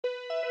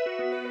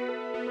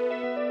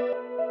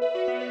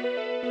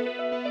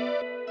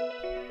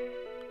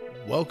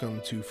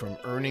Welcome to From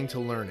Earning to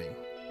Learning,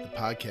 the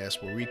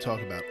podcast where we talk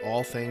about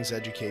all things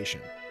education.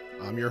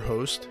 I'm your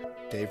host,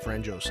 Dave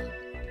Franjosa.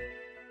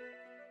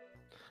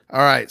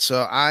 All right,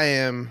 so I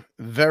am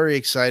very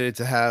excited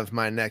to have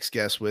my next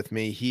guest with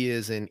me. He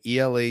is an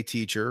ELA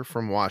teacher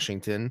from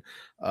Washington,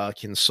 a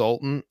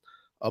consultant,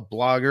 a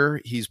blogger.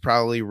 He's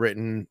probably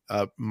written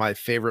my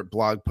favorite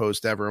blog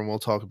post ever, and we'll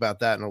talk about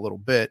that in a little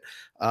bit.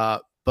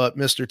 But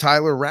Mr.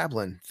 Tyler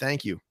Rablin,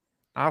 thank you.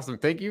 Awesome.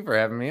 Thank you for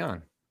having me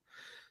on.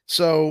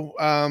 So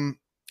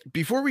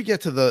before we get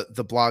to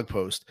the blog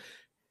post,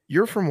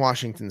 you're from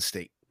Washington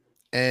State,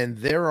 and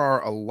there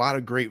are a lot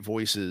of great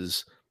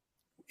voices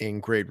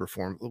in grade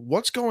reform.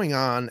 What's going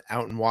on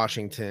out in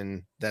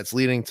Washington that's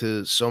leading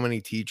to so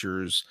many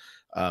teachers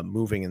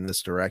moving in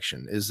this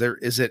direction? Is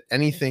it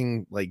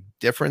anything like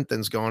different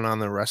than's going on in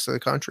the rest of the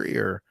country,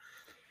 or?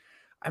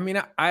 I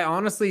mean, I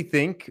honestly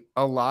think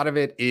a lot of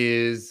it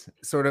is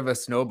sort of a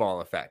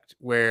snowball effect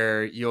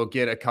where you'll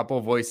get a couple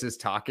voices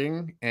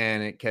talking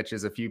and it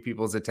catches a few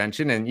people's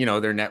attention, and,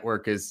 their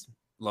network is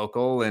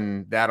local,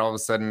 and that all of a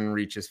sudden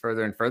reaches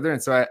further and further.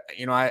 And so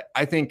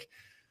I think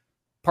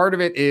part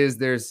of it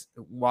is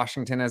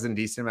Washington has a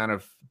decent amount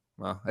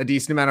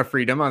of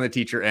freedom on the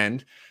teacher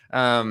end.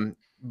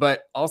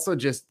 But also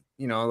just,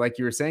 like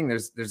you were saying,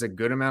 there's a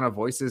good amount of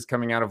voices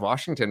coming out of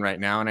Washington right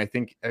now. And I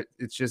think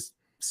it's just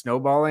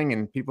snowballing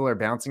and people are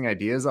bouncing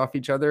ideas off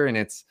each other. And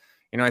it's,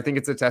 I think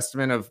it's a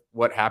testament of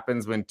what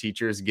happens when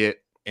teachers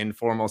get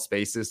informal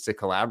spaces to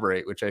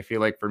collaborate, which I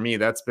feel like for me,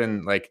 that's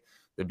been like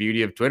the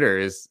beauty of Twitter,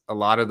 is a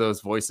lot of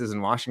those voices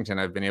in Washington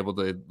I've been able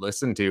to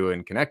listen to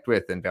and connect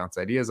with and bounce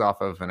ideas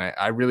off of. And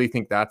I really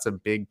think that's a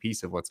big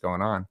piece of what's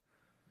going on.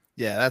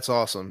 Yeah, that's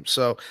awesome.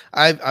 So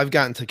I've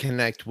gotten to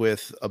connect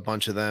with a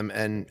bunch of them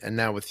and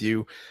now with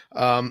you.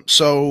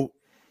 So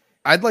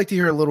I'd like to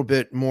hear a little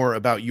bit more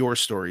about your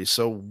story.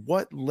 So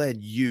what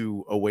led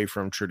you away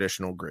from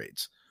traditional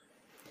grades?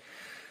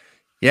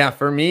 Yeah,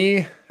 for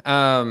me,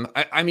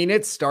 I mean,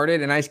 it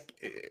started, and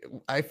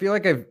I feel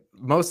like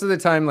most of the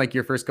time, like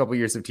your first couple of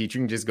years of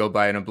teaching just go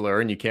by in a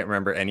blur and you can't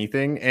remember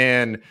anything.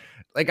 And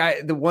like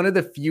one of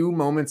the few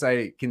moments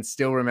I can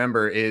still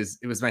remember is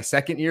it was my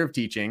second year of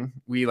teaching.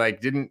 We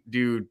didn't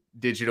do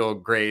digital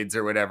grades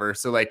or whatever.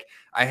 So like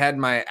I had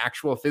my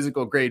actual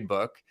physical grade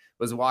book,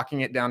 was walking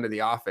it down to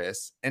the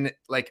office, and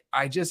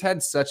I just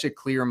had such a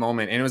clear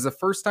moment. And it was the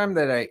first time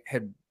that I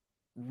had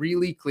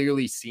really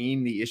clearly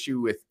seen the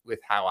issue with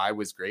how I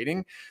was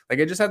grading. Like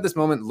I just had this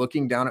moment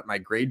looking down at my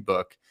grade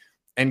book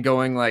and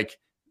going like,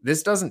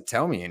 this doesn't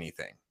tell me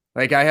anything.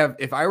 Like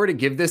if I were to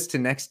give this to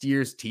next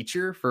year's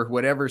teacher for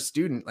whatever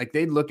student, like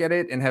they'd look at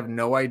it and have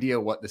no idea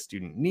what the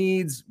student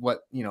needs,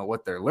 what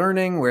they're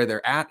learning, where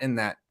they're at in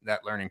that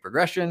learning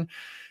progression.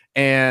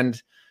 And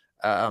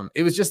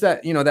it was just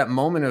that, that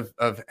moment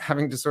of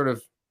having to sort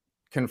of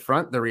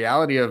confront the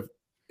reality of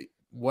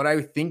what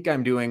I think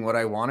I'm doing, what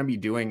I want to be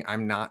doing,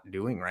 I'm not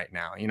doing right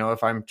now.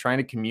 If I'm trying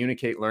to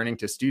communicate learning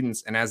to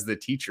students, and as the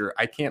teacher,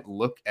 I can't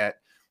look at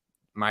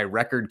my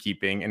record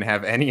keeping and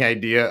have any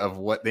idea of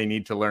what they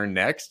need to learn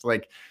next,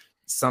 like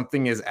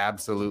something is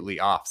absolutely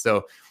off.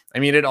 So, I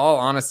mean, it all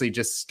honestly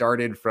just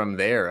started from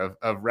there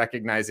of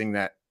recognizing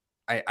that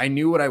I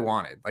knew what I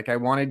wanted. Like I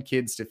wanted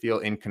kids to feel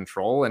in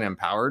control and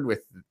empowered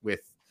with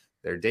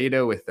their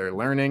data, with their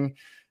learning.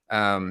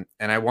 And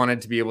I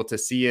wanted to be able to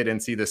see it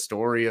and see the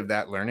story of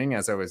that learning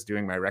as I was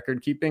doing my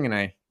record keeping, and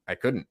I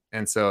couldn't.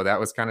 And so that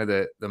was kind of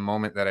the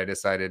moment that I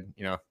decided,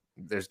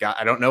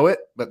 I don't know it,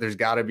 but there's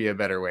got to be a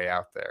better way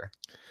out there.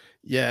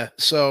 Yeah.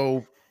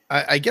 So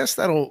I guess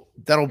that'll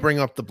bring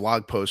up the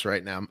blog post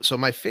right now. So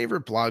my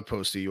favorite blog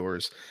post of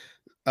yours,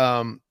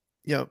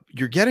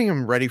 you're getting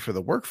them ready for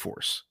the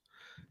workforce.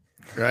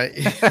 Right.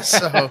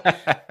 So,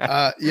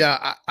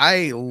 yeah,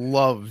 I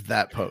love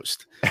that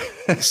post.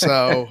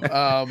 So,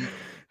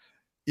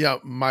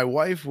 my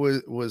wife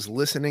was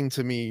listening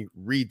to me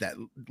read that.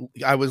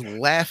 I was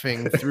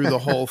laughing through the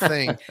whole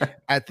thing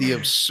at the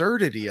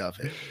absurdity of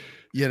it,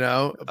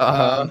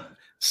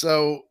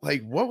 So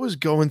like, what was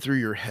going through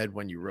your head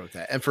when you wrote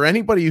that? And for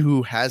anybody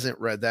who hasn't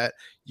read that,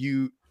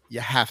 you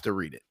have to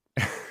read it.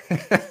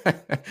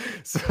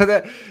 So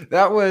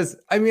that was,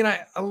 I mean,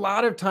 a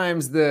lot of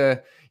times I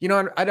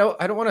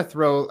don't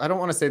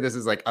want to say this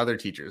is like other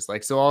teachers.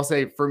 Like, so I'll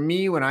say for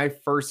me, when I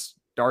first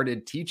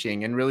started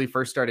teaching and really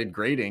first started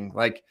grading,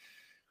 like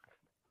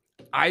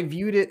I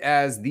viewed it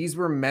as these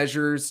were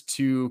measures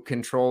to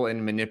control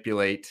and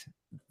manipulate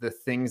the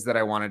things that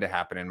I wanted to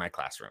happen in my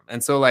classroom.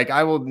 And so like,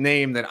 I will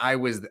name that I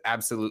was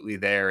absolutely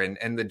there.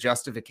 And the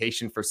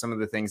justification for some of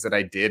the things that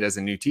I did as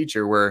a new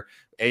teacher were,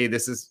 A,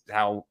 this is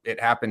how it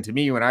happened to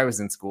me when I was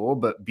in school,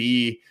 but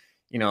B,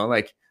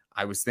 like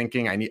I was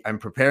thinking I'm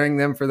preparing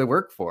them for the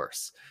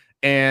workforce.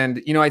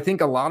 And, I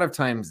think a lot of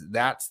times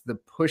that's the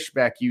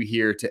pushback you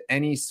hear to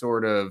any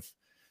sort of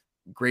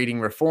grading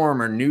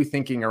reform or new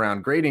thinking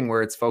around grading,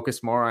 where it's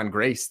focused more on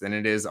grace than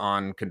it is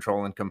on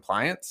control and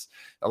compliance.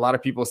 A lot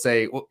of people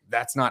say, well,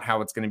 that's not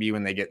how it's going to be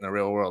when they get in the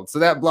real world. So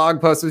that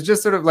blog post was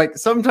just sort of like,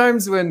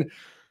 sometimes when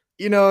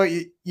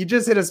you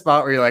just hit a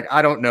spot where you're like,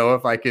 I don't know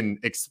if I can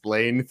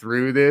explain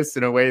through this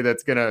in a way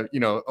that's going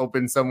to,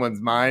 open someone's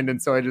mind.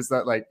 And so I just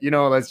thought like,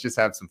 let's just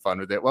have some fun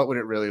with it. What would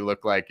it really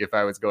look like if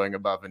I was going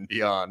above and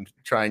beyond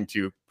trying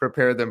to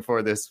prepare them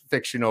for this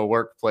fictional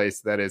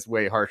workplace that is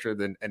way harsher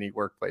than any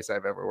workplace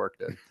I've ever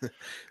worked in?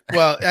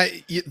 Well,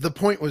 the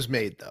point was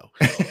made though,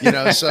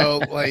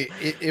 so like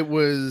it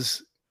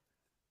was,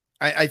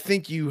 I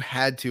think you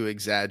had to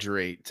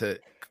exaggerate to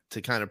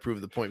kind of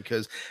prove the point,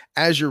 because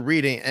as you're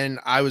reading, and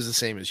I was the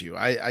same as you,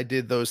 I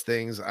did those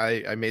things.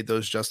 I made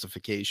those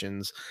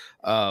justifications,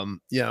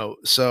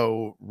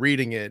 so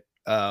reading it,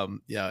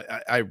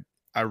 I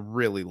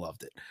really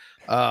loved it.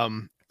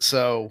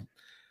 So,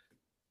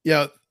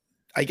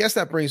 I guess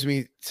that brings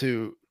me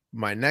to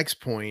my next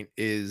point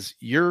is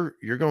you're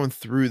going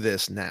through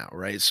this now,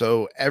 right?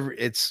 So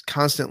it's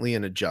constantly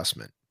an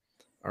adjustment.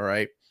 All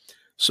right.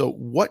 So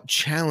what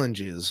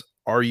challenges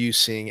are you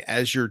seeing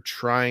as you're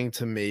trying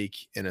to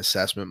make an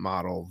assessment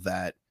model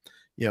that,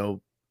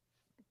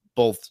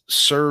 both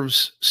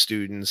serves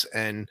students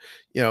and,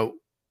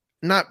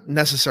 not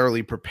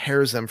necessarily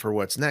prepares them for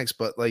what's next,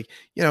 but like,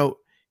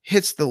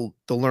 hits the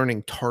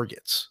learning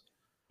targets?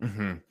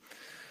 Mm-hmm.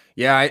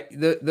 Yeah.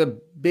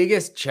 The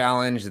biggest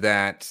challenge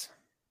that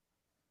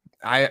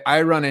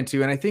I run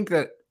into, and I think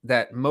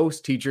that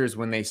most teachers,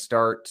 when they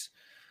start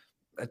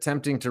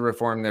attempting to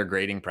reform their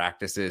grading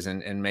practices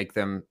and make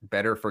them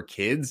better for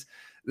kids,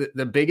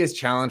 the biggest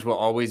challenge will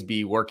always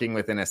be working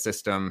within a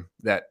system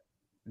that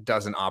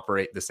doesn't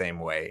operate the same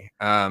way.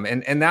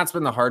 And that's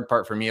been the hard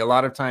part for me. A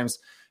lot of times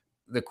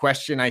the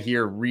question I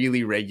hear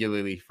really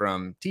regularly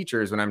from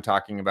teachers when I'm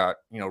talking about,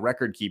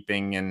 record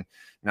keeping and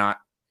not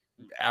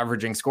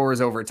averaging scores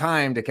over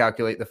time to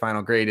calculate the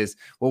final grade is,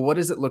 well, what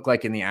does it look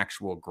like in the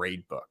actual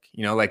grade book?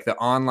 Like the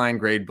online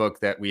grade book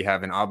that we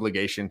have an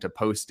obligation to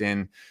post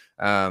in.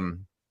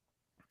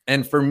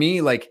 And for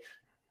me, like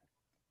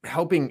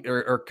helping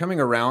or coming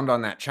around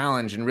on that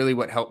challenge, and really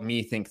what helped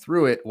me think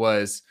through it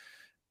was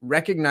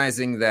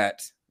recognizing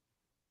that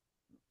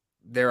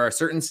there are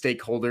certain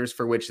stakeholders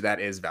for which that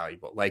is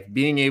valuable, like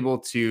being able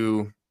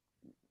to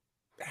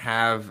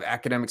have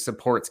academic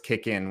supports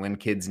kick in when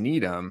kids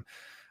need them.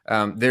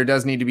 There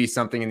does need to be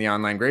something in the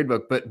online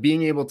gradebook, but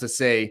being able to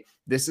say,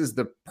 this is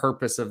the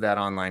purpose of that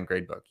online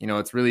gradebook.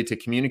 It's really to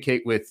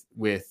communicate with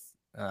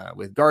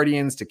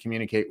guardians, to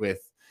communicate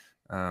with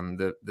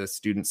the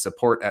student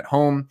support at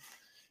home.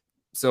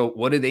 So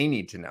what do they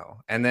need to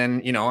know? And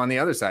then, on the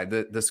other side,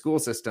 the school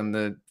system,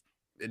 the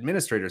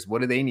administrators,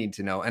 what do they need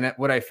to know? And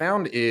what I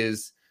found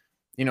is,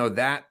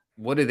 that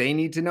what do they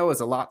need to know is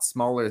a lot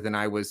smaller than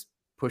I was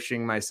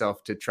pushing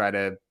myself to try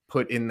to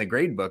put in the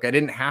grade book. I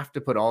didn't have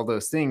to put all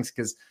those things,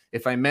 because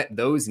if I met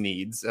those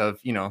needs of,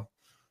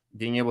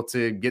 being able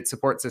to get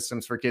support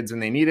systems for kids when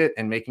they need it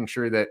and making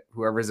sure that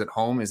whoever's at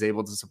home is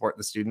able to support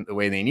the student the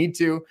way they need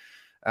to,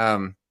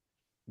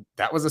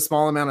 that was a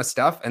small amount of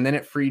stuff. And then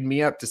it freed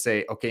me up to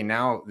say, okay,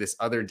 now this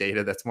other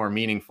data that's more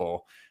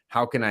meaningful,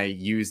 how can I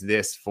use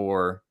this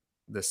for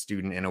the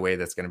student in a way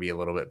that's going to be a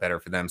little bit better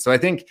for them? So I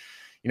think,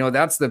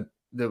 that's the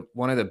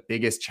one of the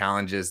biggest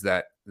challenges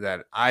that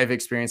I've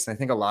experienced, and I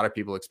think a lot of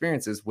people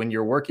experience, is when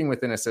you're working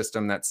within a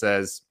system that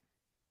says,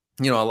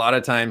 a lot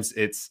of times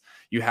it's,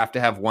 you have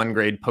to have one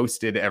grade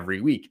posted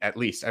every week, at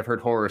least. I've heard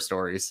horror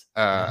stories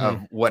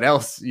of what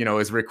else,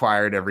 is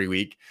required every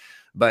week.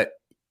 But,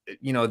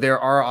 there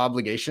are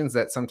obligations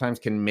that sometimes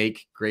can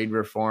make grade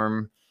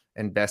reform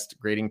and best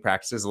grading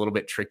practices a little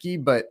bit tricky,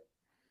 but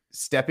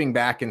stepping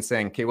back and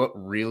saying, okay, what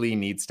really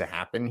needs to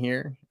happen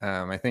here?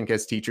 I think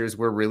as teachers,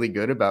 we're really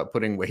good about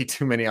putting way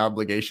too many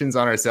obligations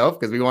on ourselves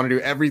because we want to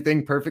do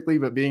everything perfectly,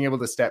 but being able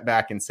to step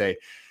back and say,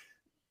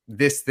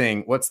 this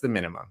thing, what's the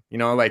minimum?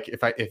 Like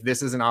if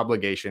this is an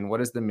obligation,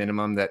 what is the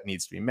minimum that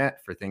needs to be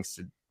met for things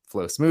to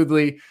flow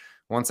smoothly?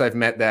 Once I've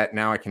met that,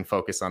 now I can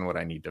focus on what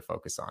I need to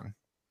focus on.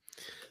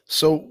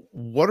 So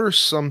what are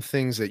some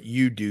things that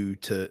you do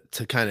to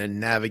kind of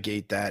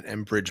navigate that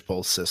and bridge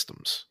both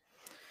systems?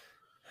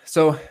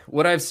 So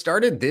what I've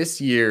started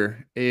this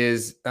year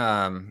is,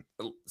 and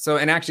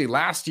actually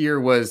last year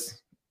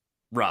was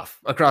rough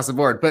across the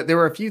board, but there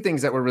were a few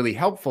things that were really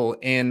helpful.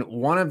 And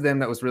one of them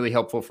that was really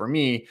helpful for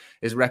me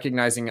is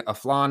recognizing a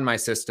flaw in my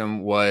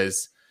system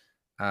was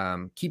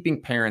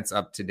keeping parents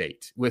up to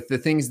date with the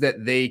things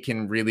that they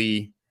can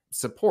really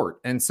support.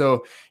 And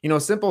so,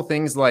 simple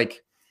things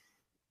like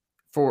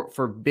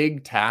for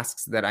big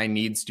tasks that I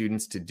need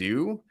students to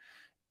do,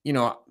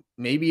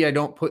 maybe I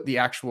don't put the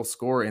actual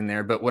score in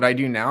there, but what I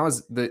do now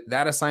is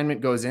that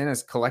assignment goes in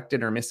as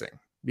collected or missing,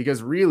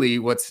 because really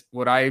what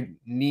I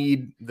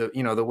need,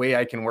 the way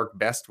I can work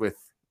best with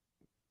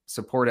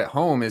support at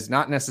home is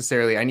not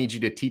necessarily, I need you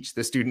to teach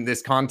the student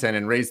this content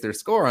and raise their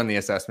score on the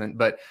assessment,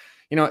 but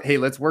hey,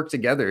 let's work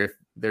together. If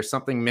there's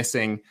something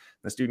missing,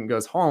 the student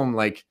goes home,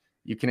 like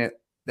that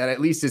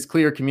at least is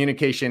clear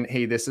communication.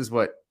 Hey, this is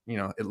what,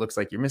 it looks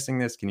like you're missing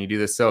this. Can you do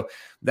this? So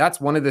that's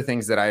one of the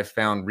things that I've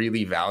found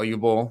really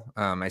valuable.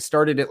 I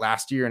started it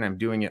last year and I'm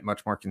doing it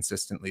much more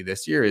consistently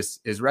this year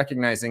is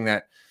recognizing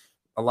that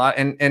a lot.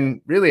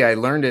 And really, I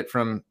learned it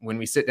from when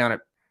we sit down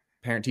at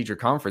parent teacher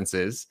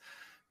conferences,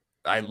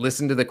 I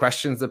listen to the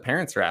questions the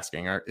parents are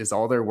asking. Is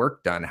all their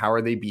work done? How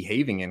are they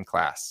behaving in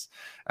class?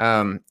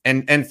 And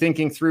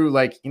thinking through,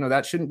 like,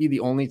 that shouldn't be the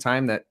only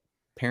time that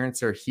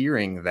parents are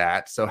hearing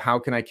that. So how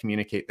can I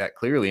communicate that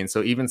clearly? And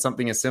so even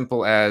something as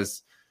simple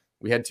as,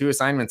 we had 2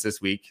 assignments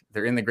this week,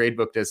 they're in the grade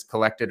book as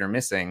collected or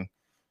missing.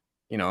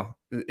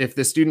 If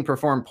the student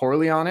performed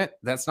poorly on it,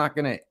 that's not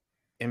going to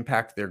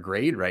impact their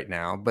grade right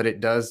now, but it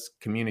does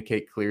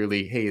communicate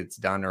clearly, hey, it's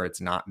done or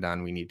it's not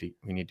done. We need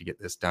to get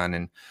this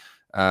done.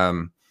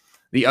 And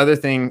the other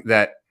thing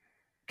that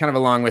kind of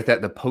along with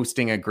that, the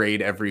posting a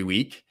grade every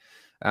week,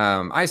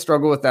 I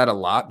struggle with that a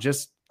lot.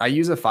 I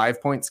use a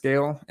 5-point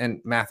scale,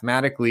 and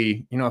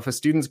mathematically, if a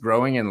student's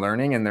growing and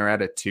learning and they're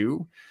at a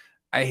 2,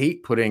 I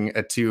hate putting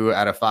a 2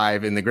 out of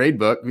 5 in the grade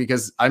book,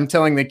 because I'm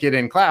telling the kid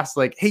in class,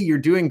 like, hey, you're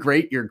doing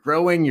great. You're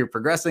growing, you're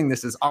progressing.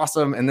 This is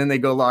awesome. And then they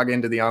go log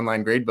into the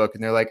online grade book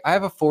and they're like, I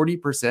have a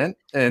 40%,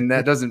 and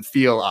that doesn't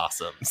feel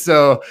awesome.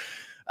 So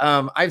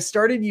I've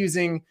started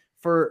using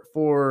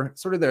for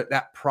sort of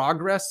that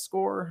progress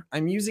score,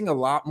 I'm using a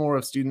lot more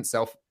of student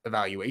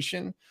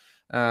self-evaluation.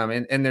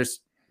 And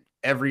there's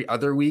every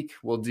other week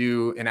we'll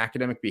do an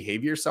academic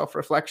behavior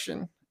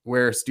self-reflection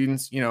where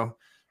students,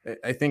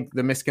 I think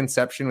the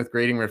misconception with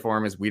grading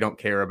reform is we don't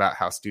care about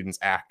how students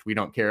act. We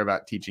don't care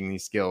about teaching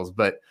these skills.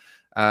 But,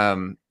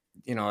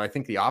 I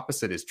think the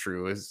opposite is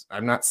true. Is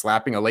I'm not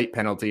slapping a late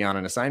penalty on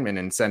an assignment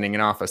and sending it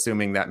off,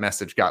 assuming that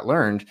message got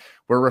learned.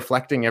 We're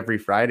reflecting every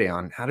Friday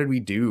on how did we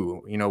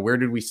do? Where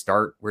did we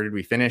start? Where did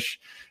we finish?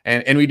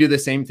 And we do the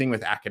same thing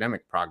with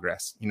academic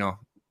progress.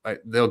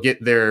 They'll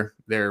get their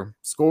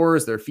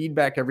scores, their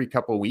feedback every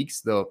couple of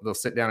weeks. They'll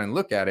sit down and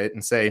look at it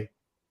and say,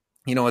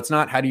 it's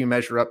not how do you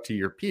measure up to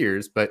your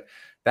peers, but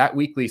that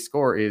weekly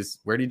score is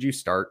where did you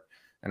start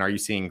and are you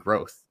seeing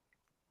growth?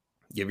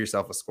 Give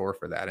yourself a score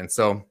for that. And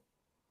so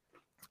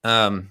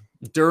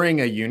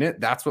during a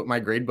unit, that's what my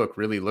grade book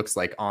really looks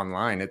like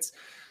online. It's,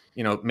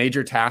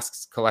 major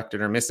tasks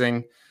collected or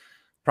missing,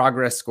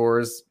 progress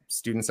scores,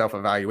 student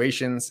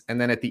self-evaluations.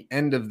 And then at the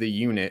end of the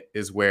unit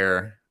is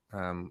where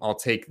I'll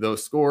take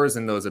those scores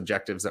and those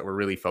objectives that we're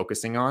really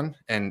focusing on.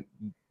 And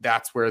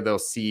that's where they'll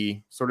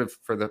see sort of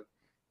for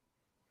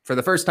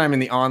the first time in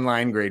the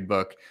online grade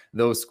book,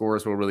 those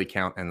scores will really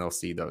count and they'll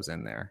see those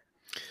in there.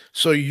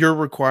 So you're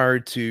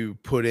required to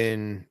put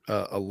in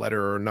a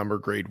letter or number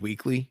grade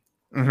weekly?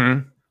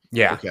 Mm-hmm.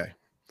 Yeah. Okay.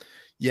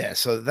 Yeah.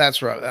 So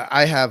that's right.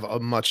 I have a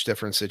much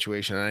different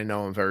situation. And I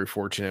know I'm very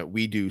fortunate.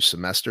 We do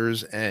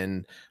semesters,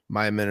 and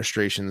my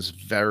administration's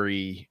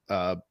very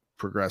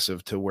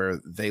progressive to where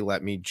they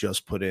let me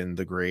just put in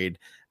the grade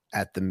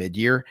at the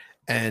mid-year,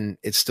 and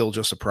it's still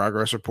just a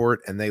progress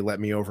report, and they let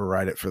me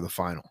override it for the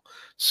final.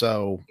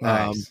 So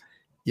nice.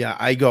 yeah,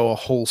 I go a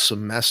whole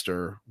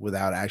semester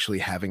without actually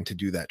having to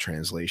do that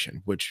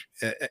translation, which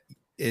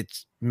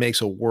it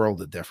makes a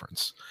world of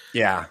difference.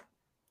 Yeah,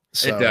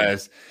 so, it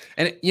does.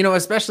 And,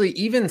 especially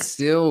even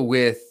still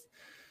with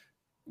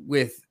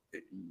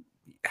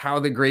how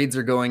the grades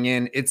are going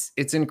in,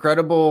 it's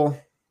incredible.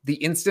 The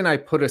instant I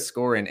put a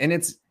score in, and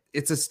it's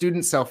a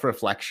student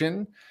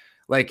self-reflection,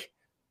 like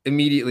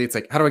immediately it's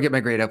like, how do I get my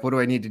grade up? What do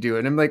I need to do?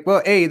 And I'm like,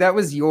 well, hey, that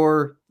was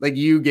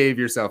you gave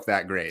yourself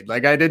that grade.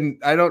 Like I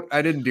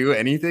didn't do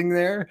anything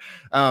there.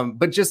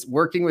 But just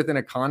working within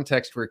a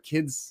context where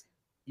kids,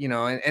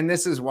 and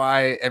this is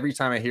why every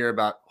time I hear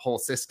about whole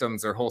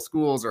systems or whole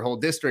schools or whole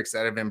districts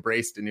that have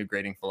embraced a new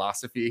grading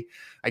philosophy,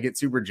 I get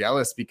super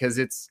jealous, because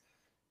it's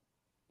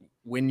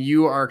when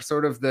you are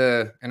sort of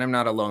and I'm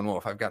not a lone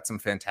wolf. I've got some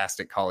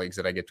fantastic colleagues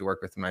that I get to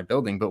work with in my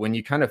building, but when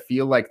you kind of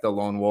feel like the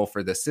lone wolf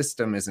or the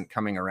system isn't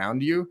coming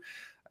around you,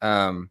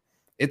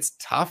 it's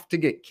tough to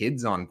get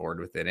kids on board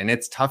with it, and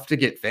it's tough to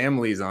get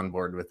families on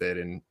board with it.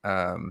 And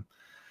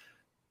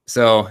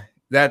so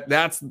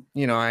that's,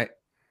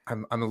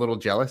 I'm a little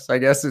jealous, I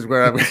guess, is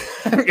where I'm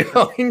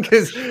going,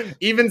 because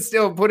even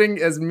still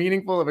putting as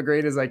meaningful of a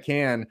grade as I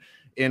can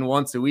in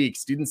once a week,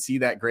 students see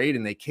that grade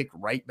and they kick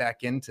right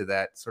back into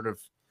that sort of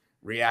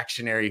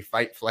reactionary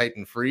fight, flight,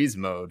 and freeze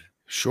mode.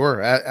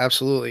 Sure.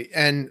 Absolutely.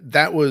 And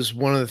that was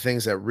one of the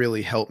things that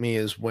really helped me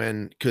is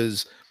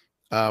because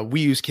we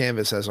use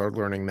Canvas as our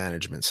learning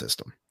management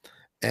system.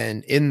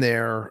 And in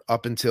there,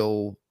 up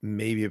until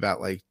maybe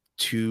about like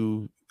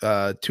 2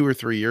 or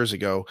 3 years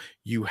ago,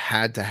 you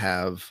had to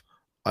have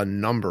a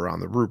number on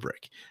the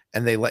rubric,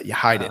 and they let you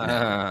hide it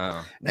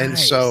now. Nice. And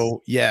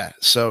so, yeah,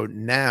 so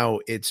now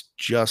it's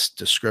just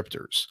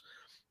descriptors.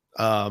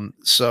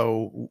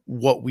 So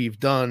what we've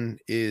done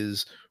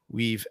is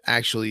we've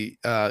actually,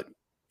 and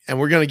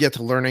we're going to get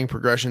to learning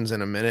progressions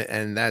in a minute.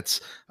 And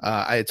that's,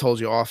 I had told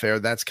you off air,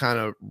 that's kind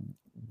of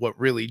what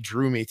really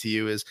drew me to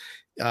you is,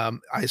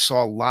 I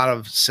saw a lot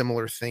of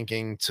similar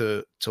thinking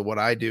to what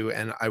I do.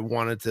 And I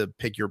wanted to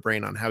pick your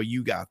brain on how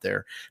you got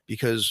there,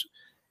 because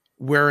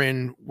we're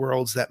in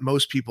worlds that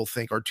most people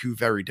think are two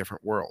very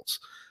different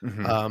worlds,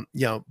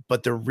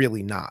 but they're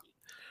really not.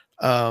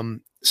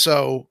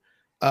 So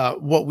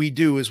what we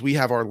do is we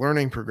have our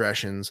learning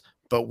progressions,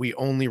 but we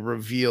only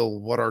reveal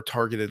what our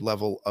targeted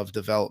level of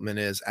development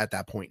is at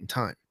that point in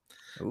time.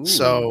 Ooh.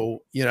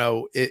 So,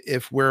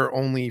 if we're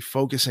only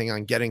focusing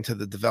on getting to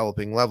the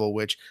developing level,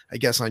 which I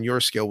guess on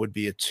your scale would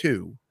be a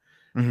 2,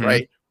 Mm-hmm.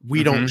 right?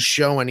 We don't Mm-hmm.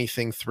 show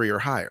anything 3 or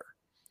higher.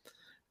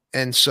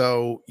 And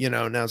so,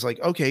 now it's like,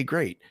 okay,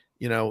 great.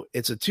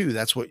 It's a 2.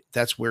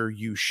 That's where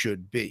you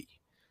should be.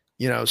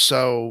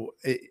 So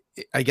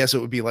I guess it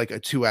would be like a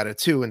 2 out of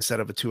 2 instead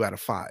of a 2 out of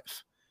 5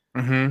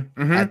 Mm-hmm. at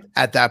Mm-hmm.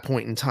 at that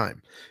point in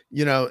time.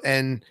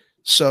 And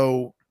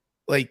so,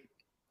 like,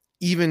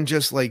 even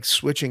just like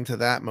switching to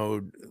that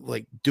mode,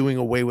 like doing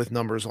away with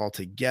numbers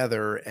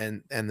altogether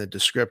and the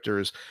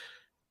descriptors,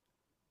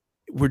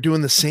 we're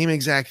doing the same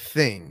exact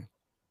thing,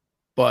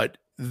 but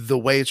the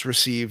way it's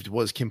received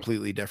was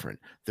completely different.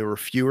 There were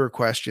fewer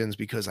questions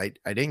because I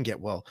didn't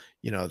get, well,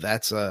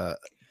 that's a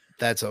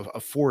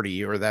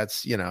 40, or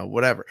that's,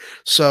 whatever.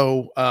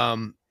 So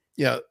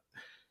yeah,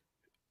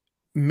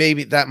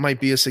 maybe that might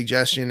be a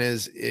suggestion,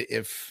 is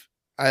if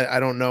I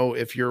don't know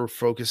if you're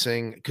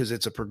focusing, because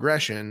it's a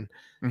progression,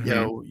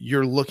 Mm-hmm.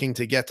 you're looking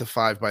to get to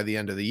 5 by the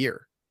end of the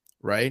year,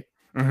 right?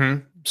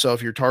 Mm-hmm. So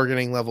if you're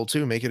targeting level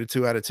 2, make it a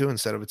 2 out of 2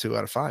 instead of a 2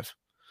 out of 5.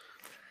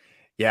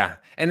 Yeah.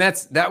 And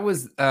that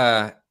was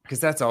because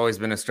that's always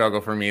been a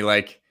struggle for me.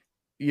 Like,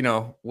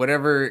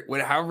 however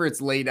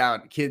it's laid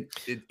out,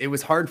 it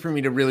was hard for me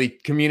to really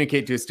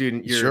communicate to a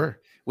student Sure.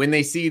 when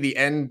they see the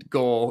end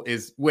goal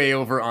is way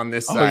over on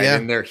this Oh side yeah.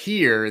 and they're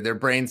here, their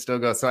brain still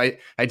goes. So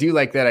I do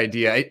like that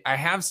idea.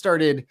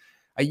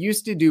 I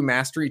used to do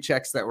mastery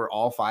checks that were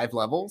all 5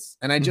 levels.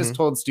 And I just Hmm.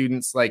 told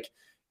students, like,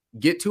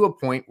 get to a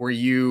point where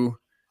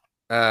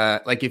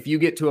like, if you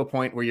get to a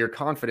point where your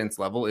confidence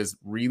level is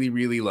really,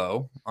 really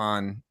low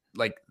on,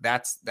 like,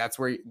 that's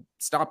where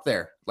stop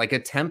there. Like,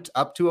 attempt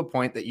up to a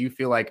point that you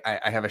feel like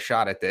I have a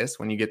shot at this.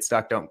 When you get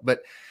stuck, don't.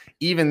 But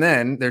even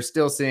then, they're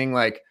still seeing,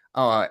 like,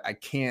 oh, I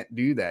can't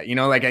do that.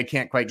 Like, I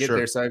can't quite get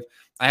there. Sure. So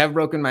I have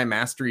broken my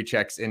mastery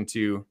checks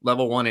into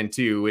level 1 and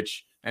 2,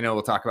 which I know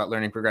we'll talk about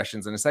learning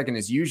progressions in a second,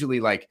 is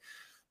usually like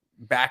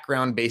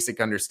background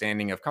basic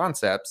understanding of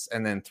concepts,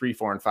 and then 3,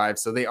 4, and 5.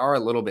 So they are a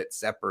little bit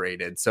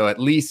separated. So at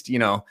least,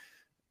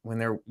 when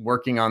they're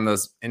working on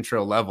those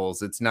intro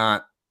levels, it's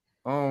not,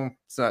 oh,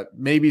 so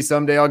maybe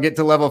someday I'll get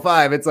to level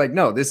 5. It's like,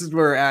 no, this is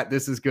where we're at.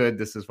 This is good.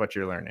 This is what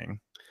you're learning.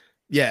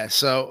 Yeah.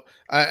 So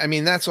I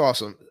mean, that's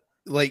awesome.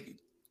 Like,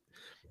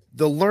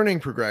 the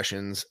learning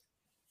progressions,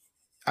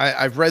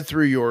 I've read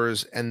through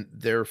yours and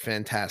they're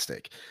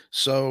fantastic.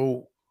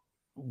 So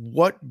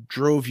what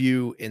drove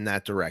you in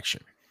that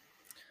direction?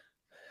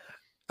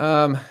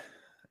 Um,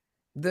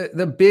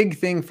 the big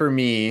thing for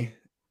me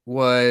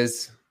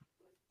was,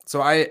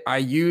 so I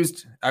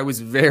was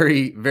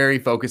very, very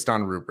focused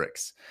on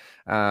rubrics.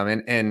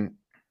 And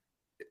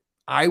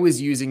I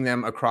was using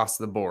them across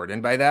the board.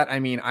 And by that, I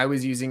mean, I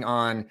was using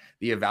on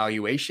the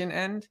evaluation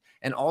end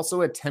and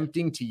also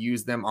attempting to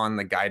use them on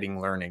the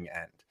guiding learning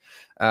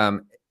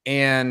end.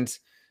 And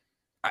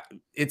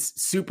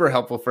it's super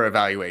helpful for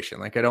evaluation.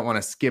 Like, I don't want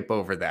to skip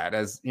over that,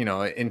 as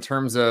in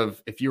terms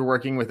of, if you're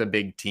working with a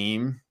big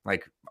team,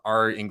 like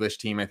our English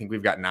team, I think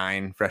we've got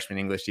 9 freshman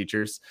English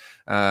teachers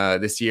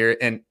this year.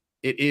 And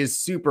it is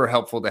super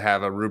helpful to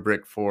have a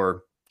rubric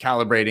for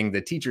calibrating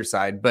the teacher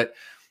side. But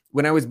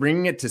when I was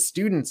bringing it to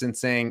students and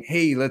saying,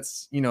 hey,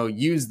 let's,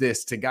 use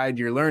this to guide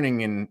your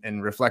learning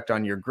and reflect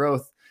on your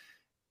growth,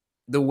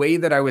 the way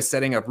that I was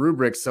setting up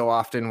rubrics so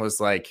often was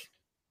like,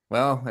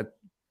 well, at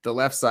the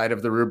left side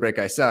of the rubric,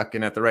 I suck.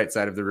 And at the right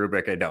side of the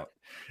rubric, I don't.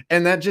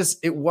 And that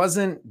it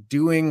wasn't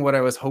doing what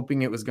I was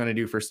hoping it was going to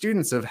do for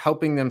students, of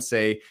helping them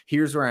say,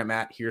 here's where I'm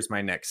at, here's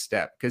my next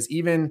step. Because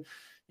even,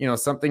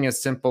 something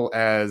as simple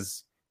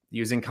as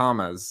using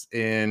commas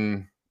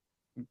in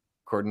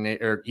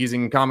coordinate, or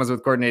using commas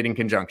with coordinating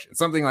conjunction,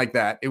 something like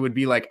that, it would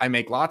be like, I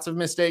make lots of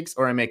mistakes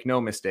or I make no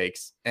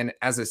mistakes. And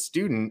as a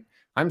student,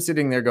 I'm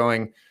sitting there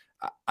going,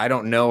 I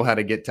don't know how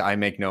to get to I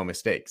make no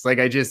mistakes. Like,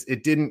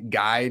 it didn't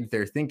guide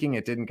their thinking.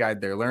 It didn't guide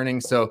their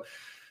learning. So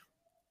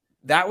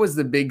that was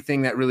the big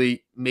thing that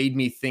really made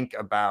me think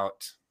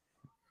about,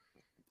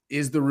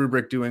 is the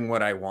rubric doing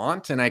what I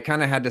want? And I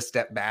kind of had to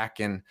step back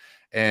and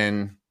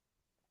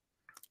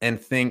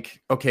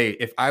think, okay,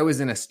 if I was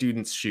in a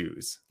student's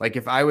shoes, like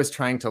if I was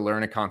trying to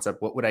learn a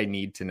concept, what would I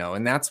need to know?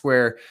 And that's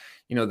where,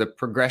 the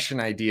progression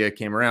idea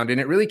came around.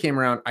 And it really came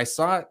around, I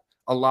saw it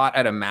a lot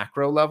at a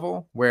macro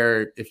level,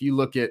 where if you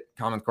look at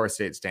Common Core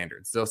State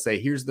Standards, they'll say,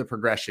 here's the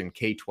progression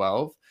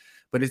K-12,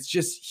 but it's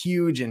just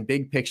huge and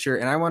big picture.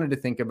 And I wanted to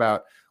think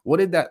about, what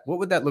would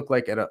that look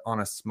like on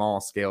a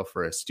small scale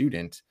for a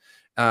student?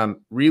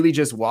 Really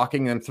just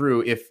walking them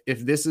through, if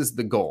this is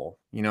the goal,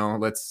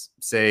 let's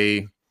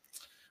say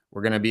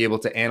we're going to be able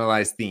to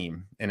analyze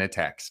theme in a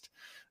text.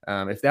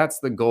 If that's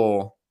the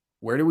goal,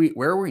 where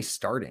are we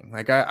starting?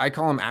 Like, I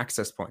call them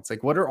access points.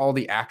 Like, what are all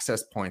the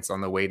access points on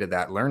the way to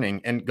that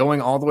learning? And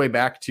going all the way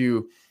back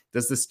to,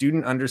 does the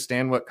student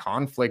understand what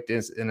conflict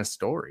is in a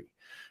story?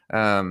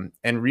 And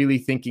really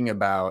thinking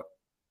about,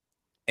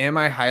 am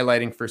I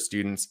highlighting for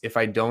students? If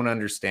I don't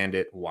understand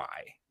it, why?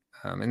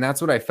 And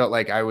that's what I felt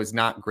like I was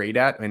not great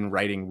at in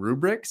writing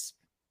rubrics.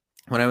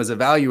 When I was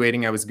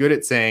evaluating, I was good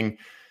at saying,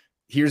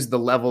 here's the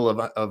level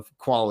of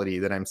quality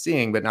that I'm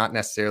seeing, but not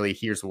necessarily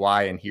here's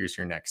why and here's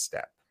your next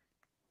step.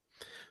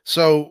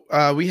 So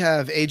we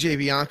have AJ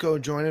Bianco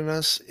joining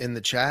us in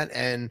the chat,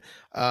 and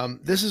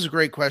this is a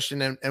great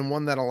question and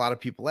one that a lot of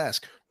people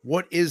ask.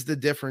 What is the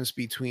difference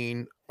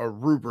between a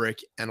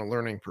rubric and a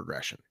learning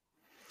progression?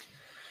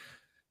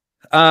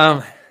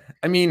 I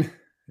mean,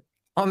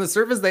 on the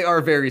surface, they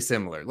are very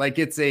similar. Like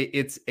it's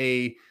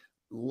a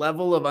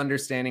level of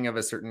understanding of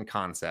a certain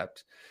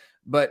concept.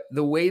 But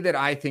the way that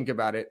I think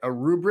about it, a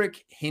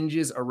rubric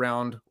hinges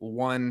around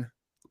one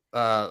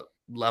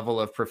level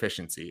of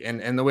proficiency.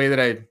 And the way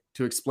that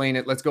to explain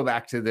it, let's go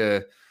back to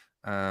the,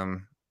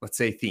 let's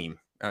say theme,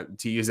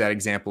 to use that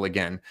example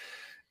again.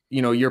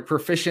 Your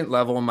proficient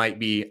level might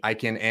be, I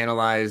can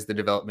analyze the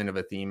development of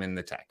a theme in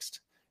the text.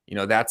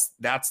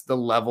 That's the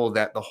level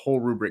that the whole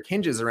rubric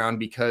hinges around,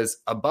 because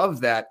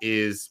above that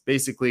is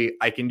basically,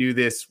 I can do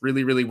this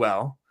really, really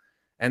well.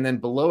 And then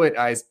below it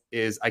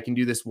is I can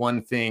do this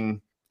one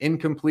thing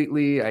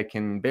incompletely. I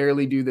can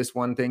barely do this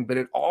one thing, but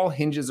it all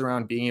hinges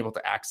around being able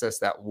to access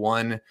that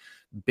one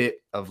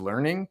bit of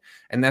learning.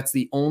 And that's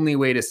the only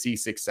way to see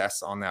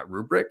success on that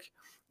rubric.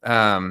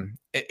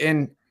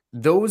 And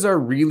those are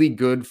really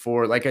good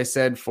for, like I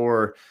said,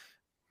 for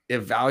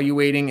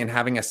evaluating and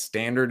having a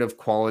standard of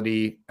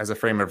quality as a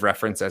frame of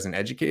reference as an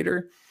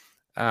educator.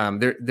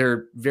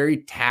 They're very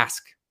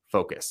task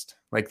focused.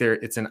 Like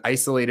it's an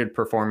isolated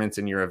performance,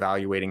 and you're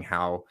evaluating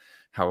how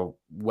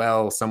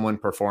well someone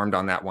performed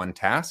on that one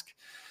task.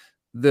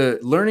 The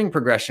learning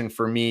progression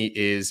for me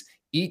is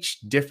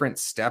each different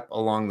step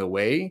along the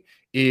way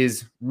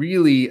is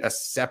really a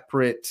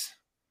separate,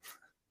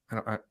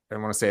 I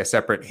don't want to say a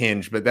separate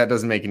hinge, but that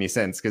doesn't make any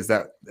sense, because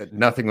that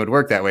nothing would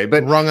work that way.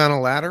 But rung on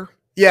a ladder.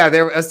 Yeah,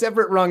 they're a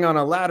separate rung on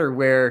a ladder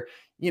where,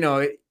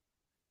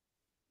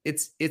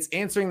 it's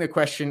answering the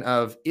question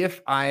of,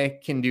 if I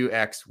can do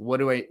X,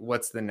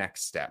 what's the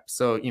next step?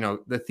 So,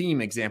 the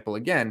theme example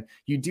again,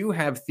 you do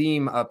have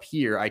theme up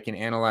here. I can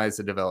analyze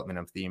the development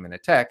of theme in a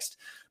text,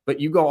 but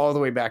you go all the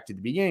way back to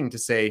the beginning to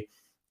say,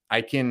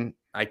 I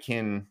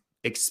can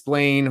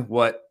explain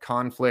what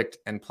conflict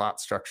and plot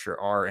structure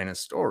are in a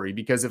story,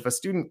 because if a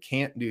student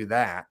can't do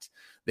that,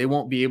 they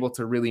won't be able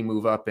to really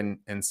move up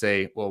and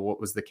say, well,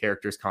 what was the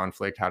character's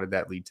conflict? How did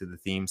that lead to the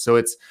theme? So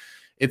it's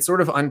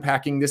sort of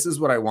unpacking, this is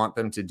what I want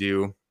them to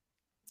do,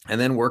 and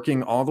then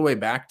working all the way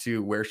back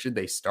to where should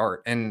they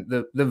start. And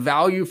the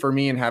value for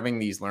me in having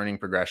these learning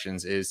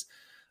progressions is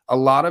a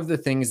lot of the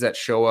things that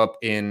show up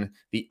in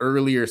the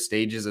earlier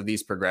stages of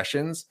these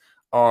progressions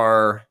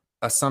are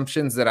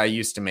assumptions that I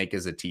used to make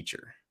as a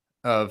teacher,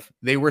 of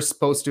they were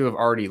supposed to have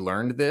already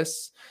learned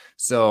this,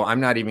 so I'm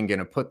not even going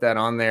to put that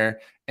on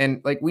there.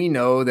 And like, we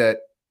know that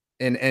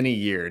in any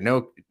year,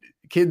 no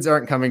kids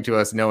aren't coming to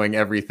us knowing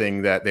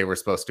everything that they were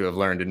supposed to have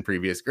learned in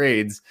previous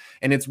grades.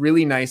 And it's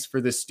really nice for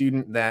the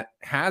student that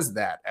has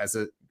that as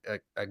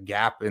a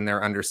gap in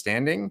their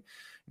understanding.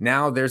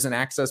 Now there's an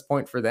access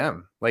point for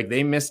them. Like,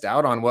 they missed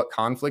out on what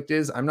conflict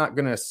is. I'm not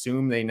going to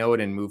assume they know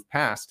it and move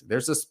past.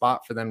 There's a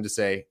spot for them to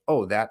say,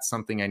 oh, that's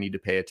something I need to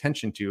pay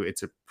attention to.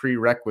 It's a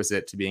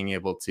prerequisite to being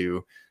able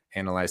to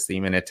analyze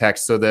theme in a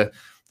text. So the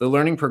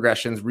learning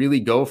progressions really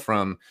go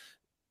from,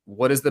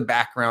 what is the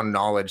background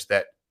knowledge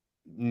that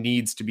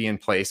needs to be in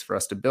place for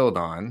us to build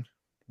on?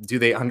 Do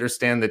they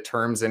understand the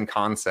terms and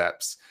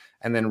concepts?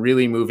 And then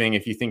really moving,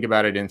 if you think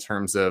about it in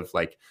terms of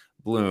like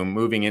Bloom,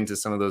 moving into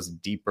some of those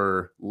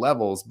deeper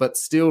levels, but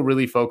still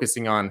really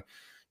focusing on,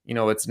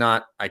 it's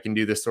not, I can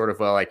do this sort of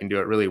well, I can do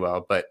it really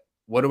well, but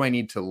what do I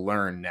need to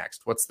learn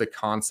next? What's the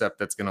concept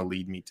that's going to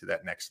lead me to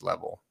that next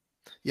level?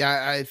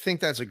 Yeah, I think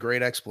that's a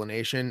great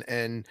explanation.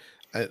 And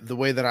the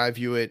way that I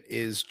view it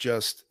is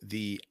just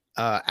the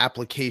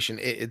application.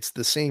 It's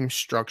the same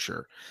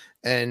structure.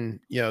 And,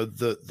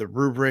 the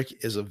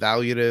rubric is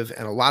evaluative,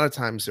 and a lot of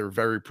times they're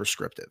very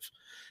prescriptive.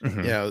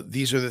 Mm-hmm.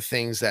 These are the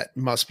things that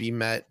must be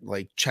met,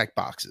 like check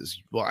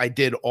boxes. Well, I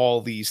did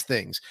all these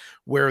things,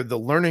 where the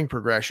learning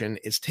progression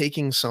is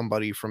taking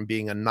somebody from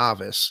being a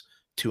novice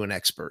to an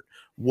expert.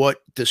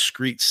 What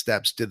discrete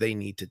steps do they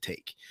need to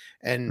take?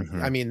 And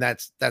Mm-hmm. I mean,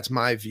 that's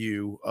my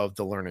view of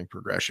the learning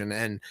progression.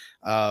 And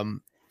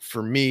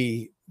for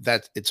me,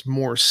 that it's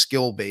more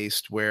skill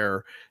based,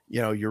 where,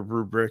 your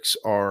rubrics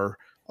are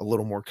a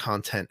little more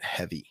content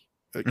heavy.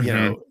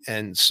 Mm-hmm.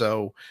 And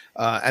so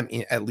I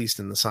mean, at least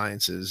in the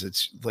sciences,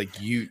 it's like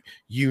you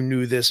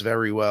knew this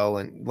very well,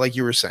 and like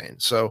you were saying.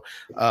 So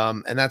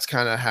and that's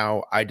kind of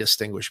how I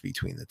distinguish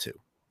between the two.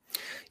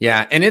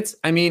 Yeah. And it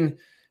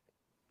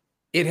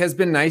has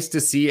been nice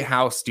to see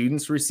how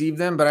students receive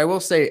them, but I will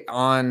say,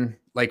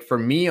 for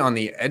me, on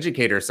the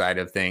educator side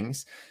of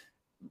things,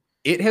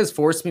 it has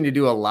forced me to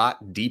do a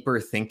lot deeper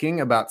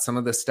thinking about some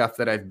of the stuff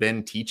that I've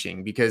been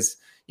teaching, because,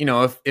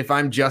 if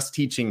I'm just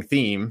teaching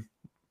theme,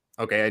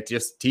 okay, I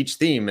just teach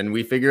theme and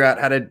we figure out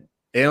how to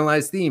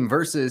analyze theme,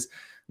 versus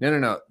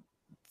no.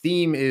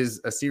 Theme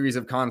is a series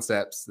of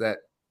concepts that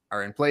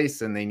are in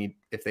place, and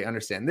if they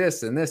understand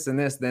this and this and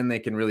this, then they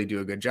can really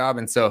do a good job.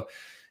 And so,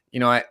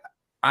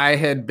 I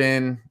had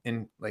been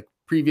in like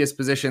previous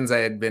positions, I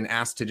had been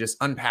asked to just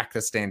unpack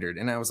the standard.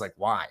 And I was like,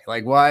 why?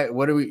 Like, why?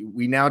 What do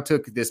we now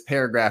took this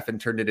paragraph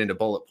and turned it into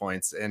bullet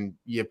points and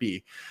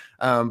yippee.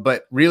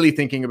 But really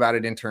thinking about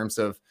it in terms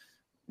of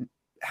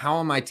how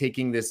am I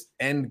taking this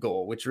end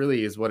goal, which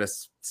really is what a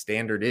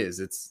standard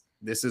is.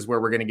 This is where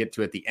we're going to get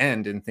to at the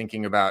end, and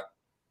thinking about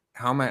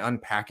how am I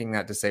unpacking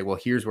that to say, well,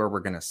 here's where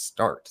we're going to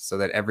start so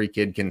that every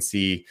kid can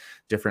see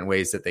different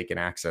ways that they can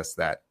access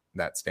that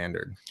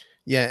standard.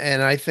 Yeah.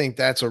 And I think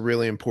that's a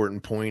really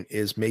important point,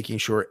 is making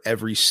sure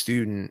every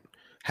student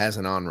has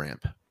an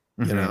on-ramp,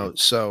 you know?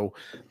 So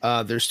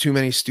there's too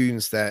many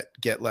students that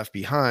get left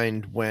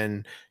behind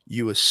when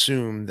you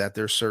assume that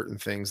there's certain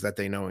things that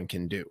they know and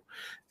can do.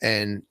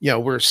 And, you know,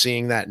 we're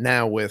seeing that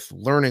now with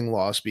learning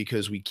loss,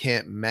 because we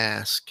can't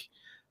mask,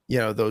 you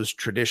know, those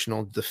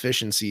traditional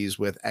deficiencies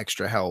with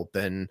extra help,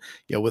 and,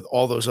 you know, with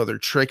all those other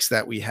tricks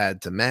that we had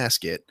to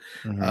mask it.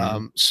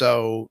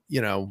 So,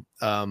 you know,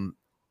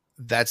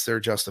 that's their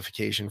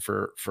justification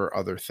for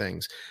other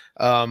things.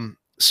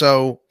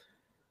 So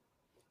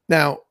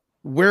now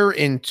we're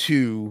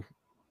into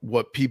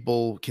what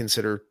people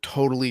consider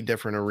totally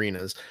different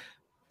arenas.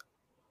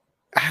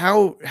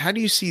 How do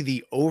you see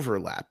the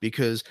overlap?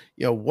 Because,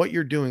 you know, what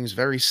you're doing is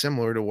very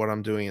similar to what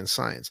I'm doing in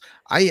science.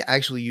 I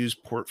actually use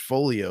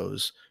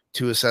portfolios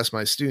to assess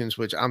my students,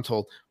 which I'm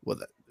told, well,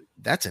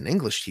 that's an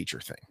English teacher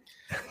thing,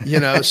 you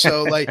know?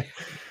 So like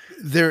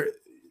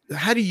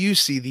how do you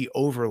see the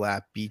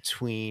overlap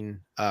between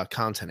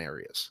content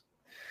areas?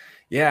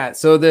 Yeah.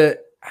 So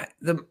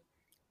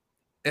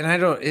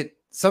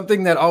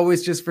something that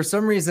always just for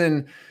some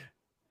reason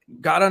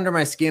got under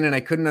my skin, and I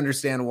couldn't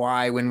understand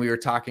why when we were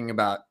talking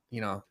about, you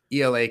know,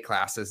 ELA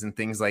classes and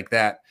things like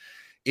that,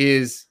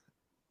 is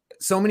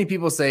so many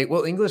people say,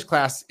 well, English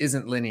class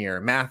isn't linear,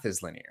 math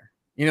is linear.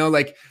 You know,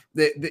 like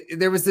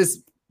there was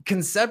this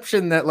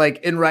conception that like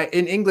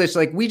in English,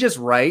 like we just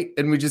write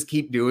and we just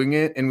keep doing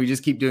it, and we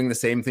just keep doing the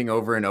same thing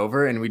over and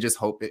over, and we just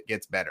hope it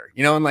gets better,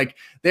 you know? And like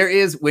there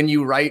is, when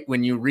you write,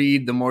 when you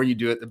read, the more you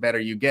do it, the better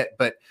you get.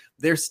 But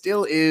there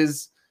still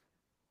is,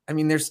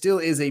 there still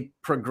is a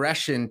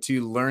progression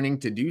to learning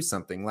to do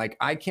something. Like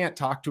I can't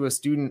talk to a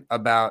student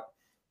about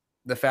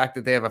the fact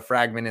that they have a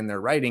fragment in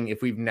their writing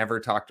if we've never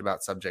talked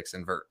about subjects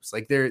and verbs.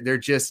 Like they're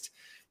just,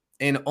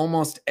 in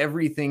almost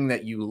everything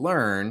that you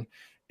learn,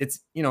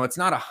 it's, you know, it's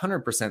not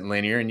 100%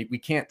 linear, and we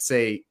can't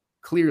say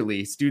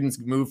clearly students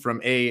move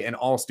from A and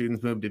all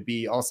students move to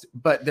B,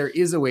 but there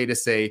is a way to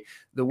say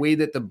the way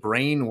that the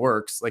brain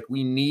works. Like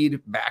we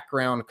need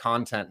background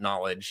content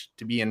knowledge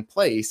to be in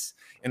place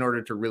in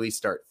order to really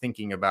start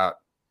thinking about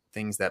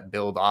things that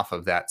build off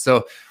of that.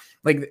 So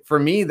like for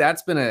me,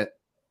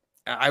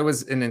 I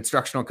was an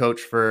instructional coach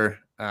for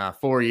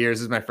 4 years.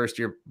 This is my first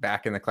year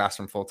back in the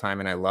classroom full time,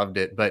 and I loved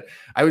it. But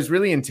I was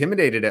really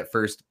intimidated at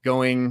first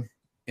going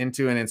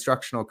into an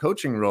instructional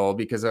coaching role,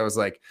 because I was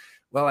like,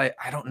 well, I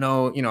don't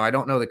know, you know, I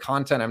don't know the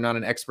content. I'm not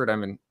an expert.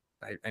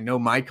 I know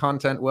my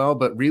content well,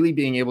 but really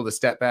being able to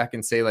step back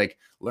and say, like,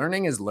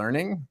 learning is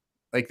learning.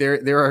 Like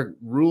there are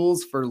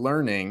rules for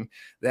learning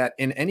that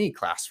in any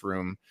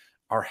classroom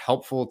are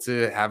helpful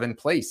to have in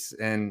place,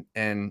 and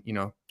you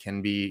know,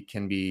 can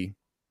be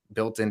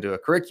built into a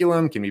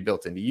curriculum, can be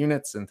built into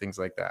units and things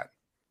like that.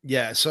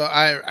 Yeah. So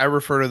I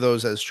refer to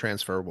those as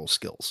transferable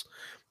skills.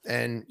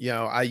 And, you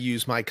know, I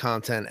use my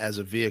content as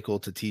a vehicle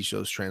to teach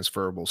those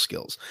transferable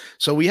skills.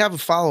 So we have a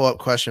follow-up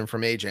question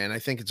from AJ, and I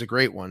think it's a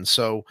great one.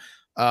 So,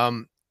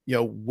 you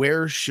know,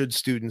 where should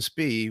students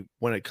be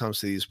when it comes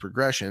to these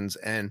progressions,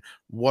 and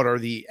what are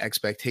the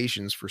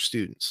expectations for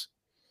students?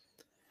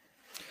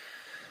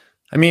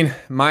 I mean,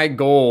 my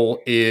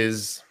goal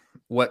is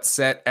what's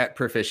set at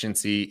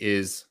proficiency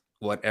is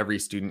what every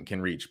student can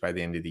reach by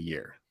the end of the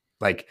year.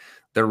 Like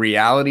the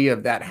reality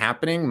of that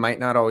happening might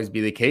not always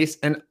be the case.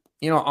 And,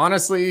 you know,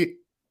 honestly,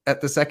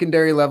 at the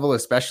secondary level,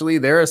 especially,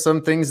 there are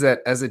some things that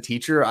as a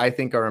teacher, I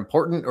think are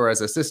important, or as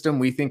a system,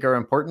 we think are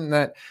important,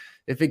 that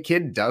if a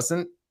kid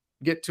doesn't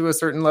get to a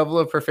certain level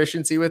of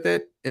proficiency with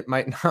it, it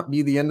might not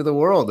be the end of the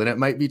world, and it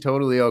might be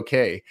totally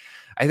okay.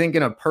 I think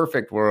in a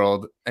perfect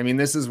world, I mean,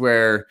 this is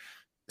where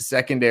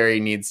secondary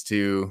needs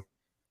to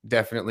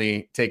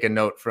definitely take a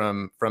note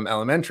from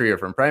elementary or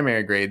from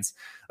primary grades.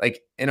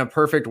 Like in a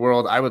perfect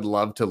world, I would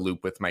love to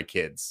loop with my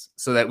kids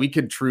so that we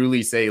could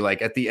truly say,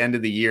 like, at the end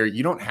of the year,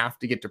 you don't have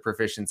to get to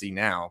proficiency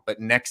now, but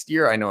next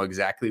year I know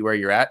exactly where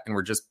you're at, and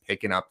we're just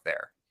picking up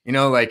there. You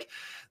know, like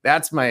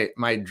that's my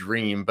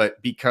dream.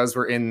 But because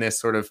we're in this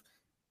sort of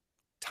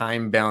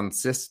time-bound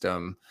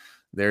system,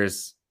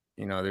 there's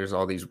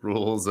all these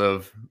rules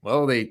of,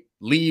 well, they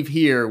leave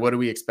here, what do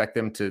we expect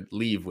them to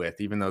leave with,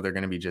 even though they're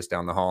going to be just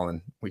down the hall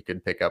and we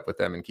could pick up with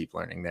them and keep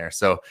learning there.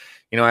 So,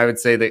 you know, I would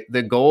say that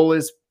the goal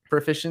is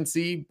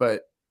proficiency,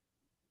 but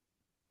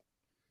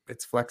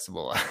it's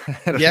flexible. I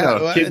don't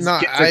know. Kids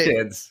are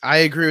kids. I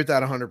agree with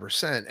that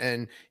 100%.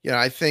 And, you know,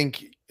 I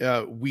think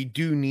we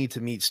do need to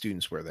meet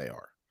students where they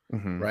are.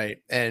 Mm-hmm. Right.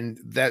 And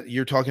that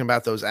you're talking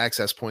about those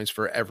access points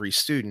for every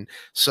student.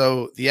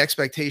 So the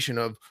expectation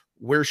of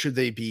where should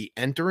they be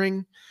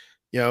entering,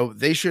 you know,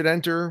 they should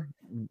enter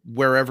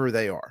wherever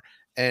they are.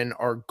 and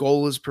our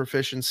goal is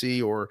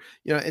proficiency, or,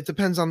 it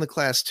depends on the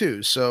class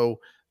too. So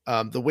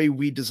the way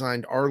we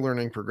designed our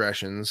learning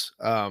progressions,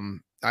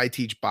 I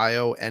teach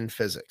bio and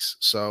physics.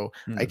 So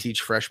I Mm.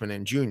 teach freshmen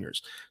and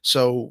juniors.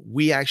 So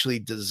we actually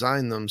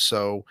designed them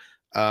so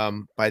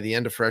by the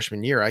end of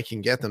freshman year, I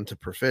can get them to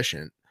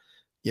proficient,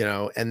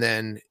 and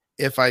then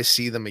if I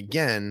see them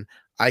again,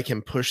 I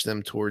can push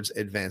them towards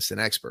advanced and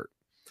expert.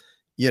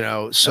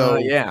 So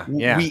Yeah,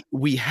 yeah.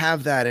 we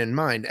have that in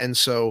mind. And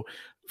so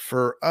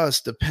for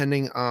us,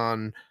 depending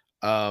on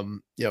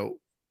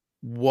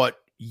what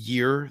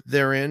year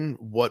they're in,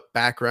 what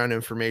background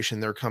information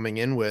they're coming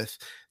in with,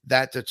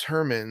 that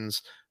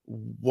determines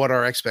what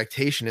our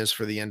expectation is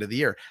for the end of the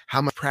year.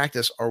 How much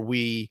practice are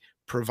we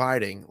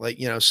providing? Like,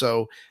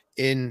 so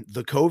in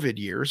the COVID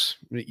years,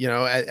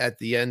 at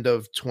the end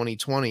of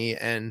 2020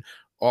 and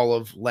all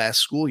of last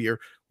school year,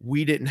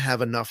 we didn't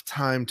have enough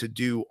time to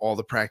do all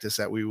the practice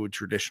that we would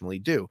traditionally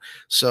do.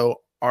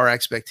 So our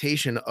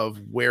expectation of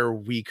where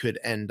we could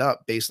end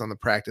up based on the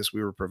practice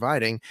we were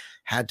providing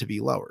had to be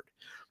lowered.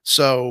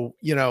 So,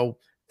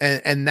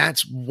 and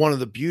that's one of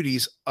the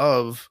beauties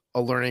of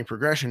a learning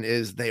progression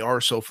is they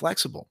are so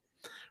flexible,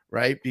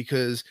 right?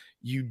 Because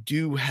you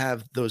do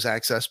have those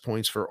access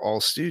points for all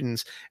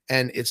students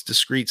and it's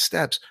discrete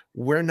steps.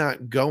 We're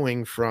not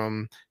going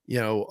from,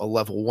 a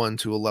level 1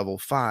 to a level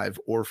 5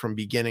 or from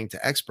beginning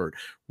to expert.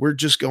 We're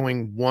just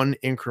going one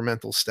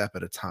incremental step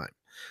at a time.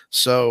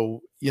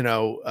 So,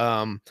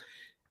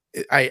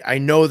 I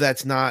know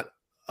that's not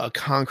a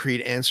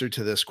concrete answer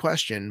to this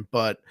question,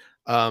 but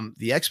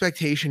the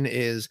expectation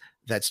is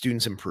that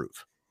students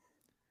improve.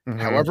 Mhm.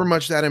 However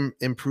much that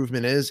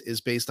improvement is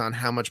based on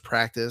how much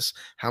practice,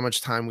 how much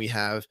time we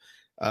have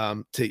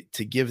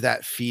to give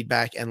that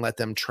feedback and let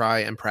them try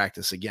and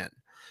practice again.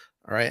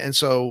 All right. And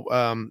so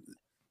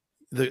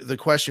the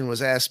question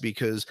was asked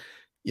because,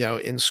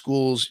 in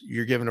schools,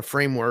 you're given a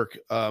framework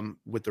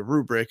with the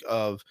rubric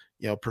of,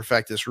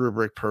 perfect this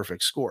rubric,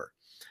 perfect score,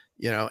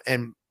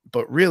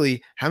 but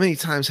really, how many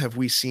times have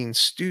we seen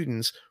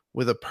students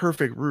with a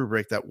perfect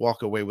rubric that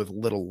walk away with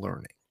little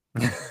learning?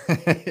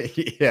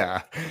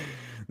 Yeah.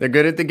 They're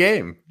good at the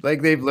game.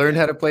 Like, they've learned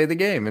how to play the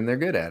game, and they're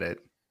good at it.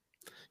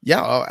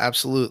 Yeah, oh,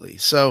 absolutely.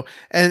 So,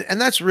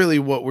 and that's really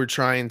what we're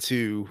trying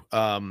to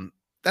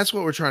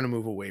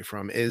move away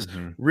from is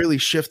Mhm. really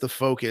shift the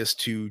focus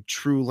to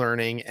true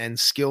learning and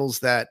skills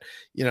that,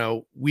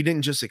 we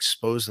didn't just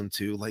expose them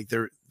to, like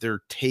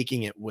they're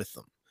taking it with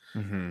them.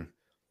 Mhm. Mhm.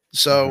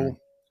 So,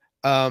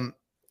 um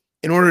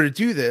in order to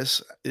do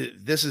this,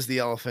 this is the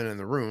elephant in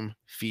the room,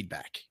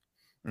 feedback,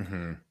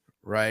 Mhm.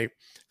 right?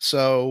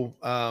 So,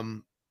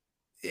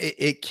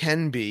 it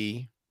can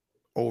be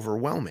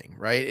overwhelming,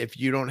 right? If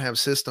you don't have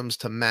systems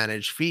to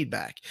manage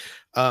feedback.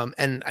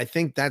 And I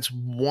think that's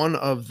one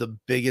of the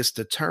biggest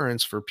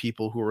deterrents for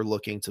people who are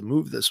looking to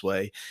move this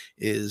way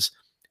is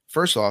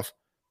first off,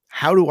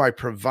 how do I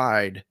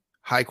provide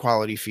high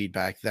quality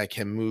feedback that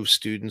can move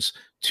students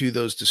to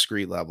those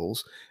discrete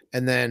levels?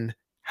 And then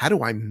how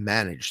do I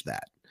manage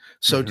that?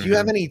 So do you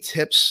have Mhm. any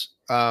tips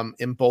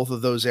in both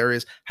of those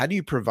areas? How do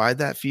you provide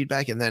that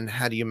feedback? And then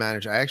how do you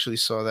manage? I actually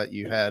saw that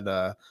you had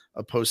a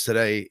post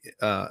today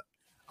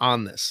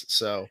on this.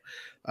 So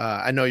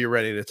I know you're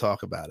ready to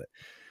talk about it.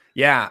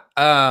 Yeah,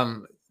 I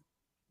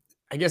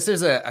guess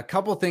there's a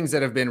couple things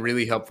that have been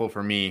really helpful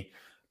for me.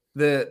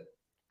 The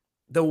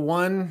the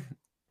one,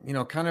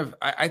 kind of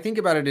I think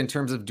about it in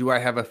terms of, do I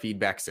have a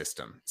feedback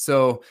system?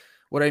 So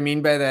what I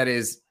mean by that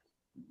is,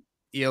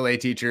 ELA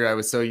teacher, I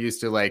was so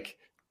used to, like,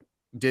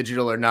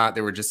 digital or not,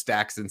 there were just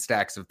stacks and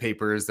stacks of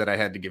papers that I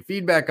had to give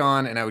feedback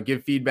on, and I would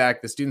give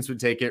feedback, the students would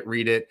take it,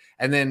 read it,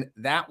 and then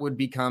that would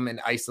become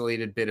an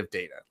isolated bit of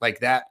data.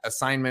 Like, that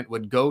assignment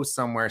would go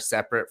somewhere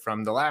separate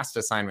from the last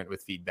assignment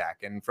with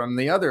feedback and from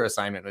the other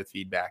assignment with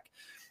feedback.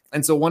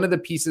 And so one of the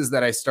pieces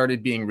that I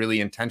started being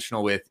really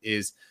intentional with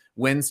is,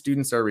 when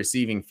students are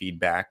receiving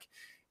feedback,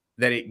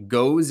 that it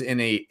goes in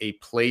a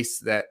place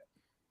that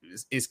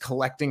is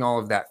collecting all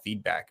of that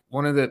feedback.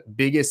 One of the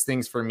biggest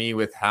things for me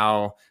with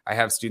how I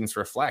have students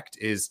reflect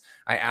is,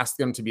 I ask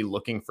them to be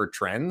looking for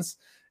trends.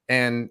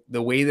 And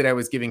the way that I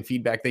was giving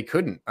feedback, they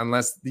couldn't,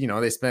 unless,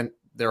 they spent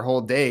their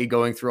whole day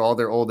going through all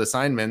their old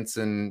assignments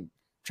and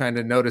trying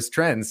to notice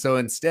trends. So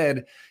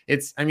instead,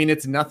 it's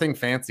nothing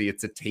fancy.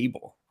 It's a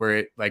table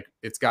where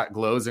it's got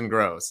glows and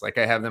grows. Like,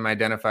 I have them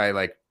identify,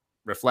 like,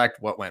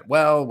 reflect what went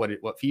well,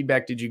 what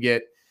feedback did you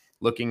get,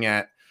 looking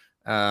at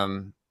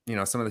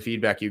some of the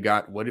feedback you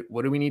got, what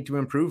do we need to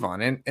improve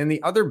on? And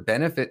the other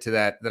benefit to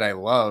that I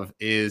love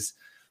is,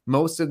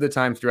 most of the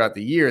time throughout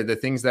the year, the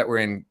things that were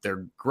in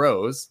their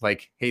grows,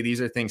 like, hey, these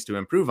are things to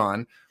improve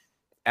on,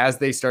 as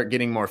they start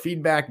getting more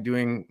feedback,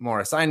 doing more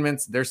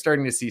assignments, they're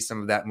starting to see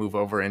some of that move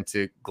over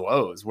into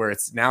glows, where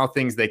it's now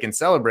things they can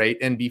celebrate.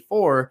 And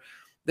before,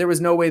 there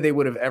was no way they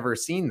would have ever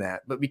seen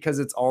that. But because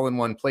it's all in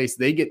one place,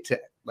 they get to,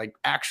 like,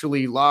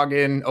 actually log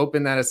in,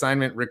 open that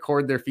assignment,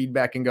 record their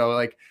feedback, and go,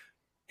 like,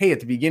 hey, at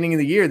the beginning of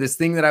the year, this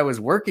thing that I was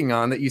working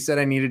on that you said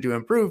I needed to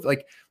improve,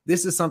 like,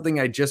 this is something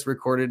I just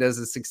recorded as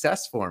a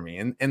success for me.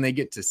 And they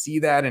get to see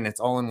that, and it's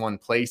all in one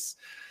place.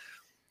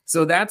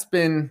 So that's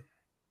been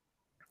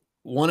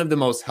one of the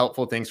most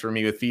helpful things for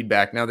me with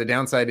feedback. Now, the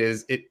downside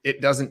is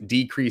it doesn't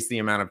decrease the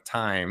amount of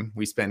time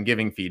we spend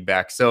giving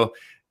feedback. So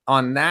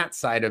on that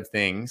side of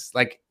things,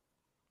 like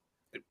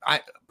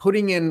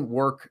putting in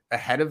work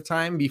ahead of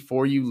time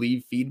before you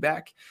leave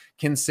feedback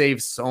can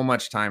save so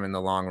much time in the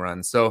long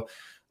run. So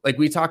like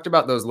we talked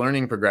about those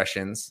learning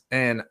progressions,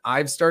 and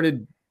I've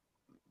started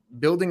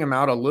building them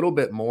out a little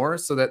bit more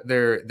so that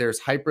there's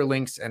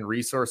hyperlinks and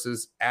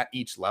resources at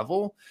each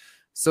level,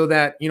 so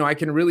that, you know, I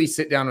can really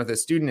sit down with a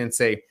student and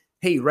say,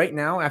 hey, right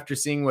now, after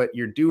seeing what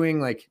you're doing,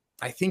 like,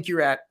 I think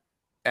you're at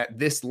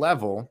this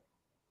level.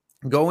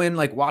 Go in,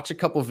 like, watch a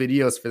couple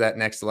videos for that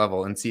next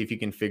level and see if you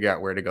can figure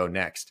out where to go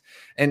next.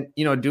 And,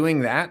 you know,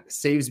 doing that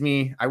saves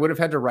me, I would have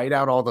had to write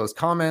out all those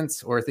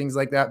comments or things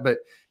like that, but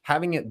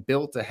having it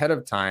built ahead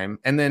of time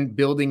and then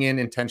building in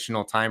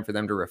intentional time for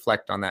them to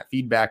reflect on that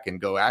feedback and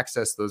go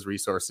access those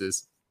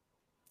resources.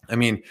 I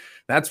mean,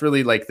 that's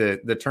really like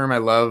the term I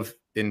love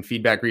in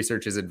feedback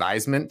research is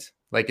advisement.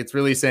 Like, it's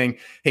really saying,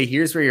 hey,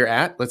 here's where you're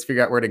at. Let's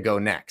figure out where to go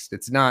next.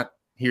 It's not,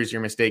 here's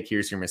your mistake,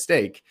 here's your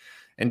mistake.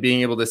 And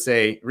being able to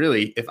say,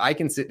 really, if I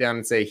can sit down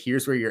and say,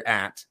 here's where you're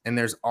at, and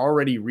there's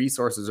already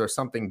resources or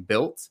something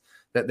built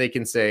that they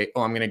can say,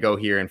 oh, I'm going to go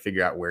here and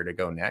figure out where to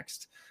go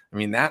next. I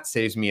mean, that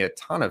saves me a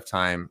ton of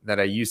time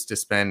that I used to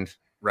spend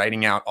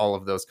writing out all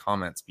of those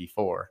comments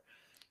before.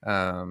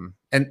 And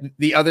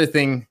the other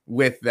thing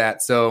with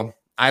that, so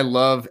I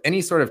love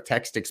any sort of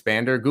text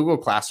expander. Google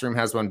Classroom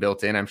has one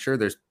built in. I'm sure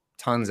there's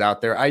tons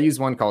out there. I use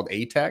one called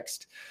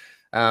Atext.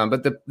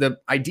 But the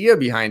idea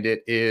behind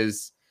it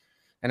is,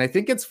 and I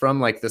think it's from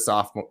like the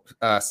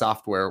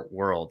software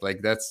world.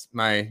 Like, that's,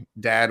 my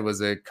dad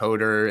was a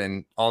coder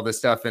and all this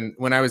stuff. And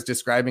when I was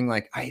describing,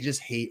 like, I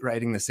just hate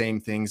writing the same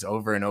things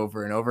over and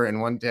over and over.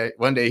 And one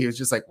day he was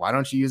just like, why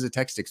don't you use a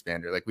text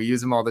expander? Like, we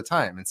use them all the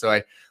time. And so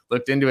I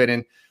looked into it,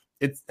 and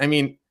I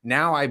mean,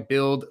 now I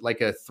build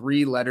like a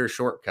 3-letter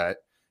shortcut,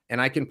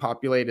 and I can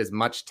populate as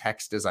much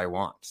text as I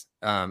want.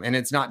 And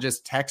it's not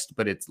just text,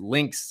 but it's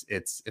links.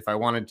 It's if I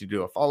wanted to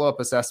do a follow-up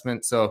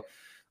assessment. So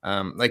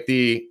like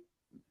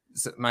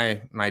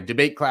my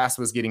debate class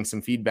was getting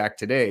some feedback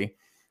today,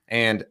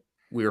 and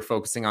we were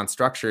focusing on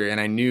structure, and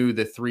I knew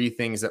the 3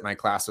 things that my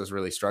class was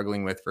really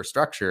struggling with for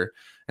structure.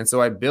 And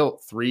so I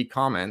built 3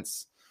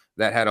 comments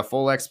that had a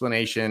full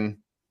explanation,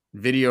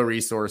 video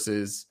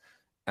resources,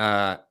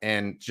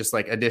 and just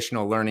like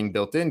additional learning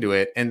built into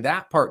it. And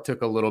that part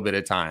took a little bit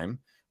of time,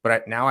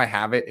 but now I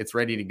have it, it's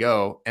ready to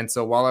go. And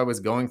so while I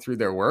was going through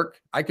their work,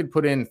 I could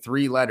put in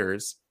 3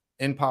 letters,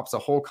 in pops a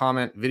whole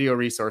comment, video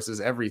resources,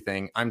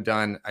 everything. I'm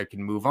done. I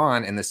can move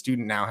on. And the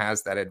student now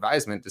has that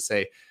advisement to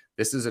say,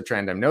 this is a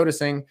trend I'm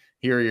noticing.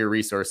 Here are your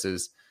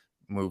resources.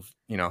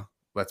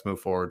 Let's move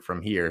forward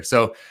from here.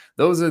 So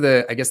those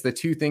are I guess the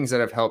 2 things that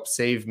have helped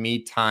save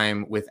me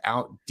time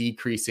without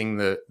decreasing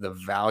the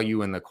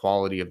value and the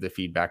quality of the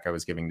feedback I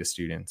was giving to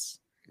students.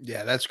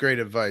 Yeah, that's great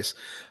advice.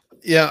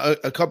 Yeah,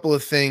 a couple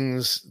of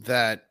things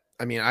that,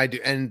 I mean, I do,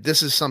 and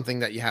this is something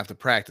that you have to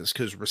practice,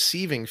 because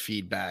receiving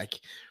feedback,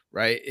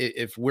 right?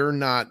 If we're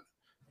not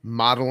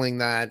modeling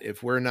that,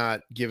 if we're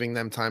not giving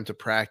them time to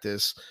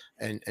practice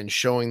and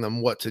showing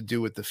them what to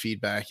do with the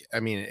feedback,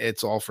 I mean,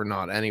 it's all for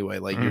naught anyway.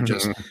 Like, you're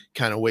just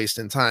kind of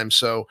wasting time.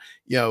 So,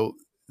 you know,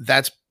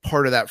 that's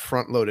part of that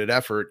front loaded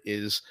effort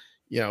is,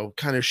 you know,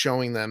 kind of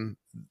showing them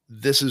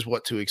this is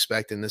what to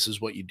expect and this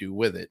is what you do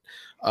with it.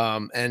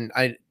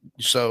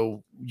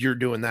 So you're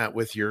doing that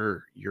with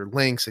your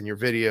links and your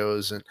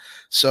videos. And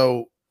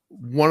so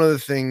one of the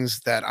things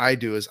that I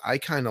do is I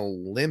kind of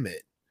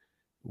limit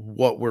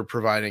what we're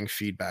providing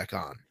feedback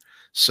on.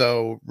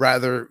 So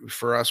rather,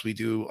 for us, we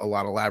do a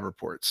lot of lab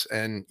reports,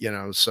 and, you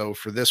know, so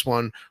for this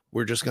one,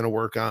 we're just going to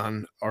work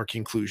on our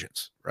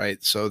conclusions,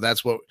 right? So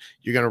that's what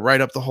you're going to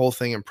write up the whole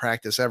thing and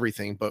practice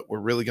everything, but we're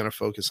really going to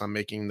focus on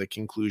making the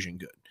conclusion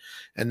good.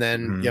 And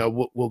then, you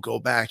know, we'll go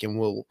back and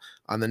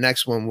on the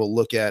next one, we'll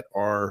look at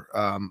our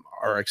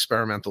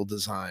experimental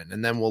design,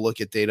 and then we'll look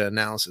at data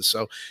analysis.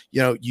 So,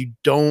 you know, you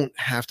don't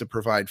have to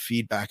provide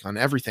feedback on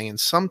everything. And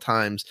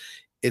sometimes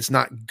it's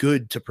not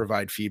good to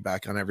provide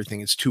feedback on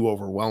everything. It's too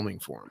overwhelming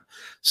for them.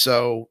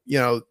 So, you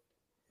know,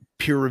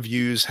 peer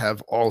reviews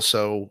have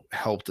also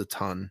helped a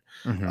ton.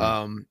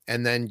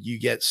 And then you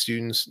get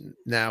students,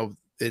 now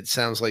it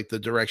sounds like the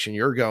direction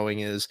you're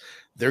going is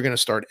they're going to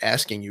start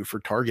asking you for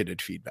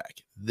targeted feedback.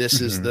 This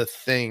is the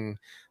thing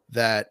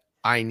that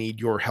I need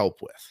your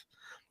help with,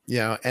 you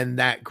know, and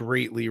that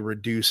greatly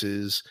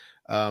reduces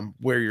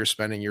where you're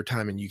spending your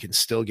time, and you can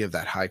still give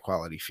that high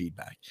quality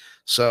feedback.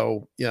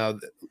 So, you know,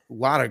 a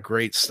lot of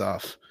great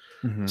stuff.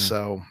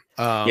 So,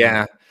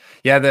 I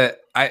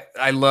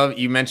love,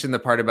 you mentioned the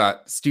part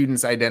about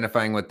students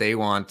identifying what they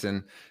want.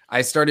 And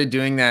I started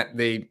doing that.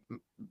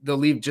 They'll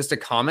leave just a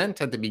comment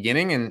at the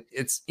beginning, and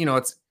it's, you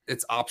know,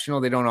 it's optional.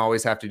 They don't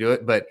always have to do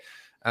it, but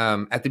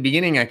at the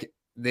beginning,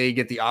 they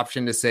get the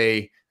option to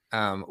say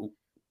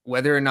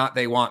whether or not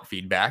they want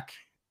feedback.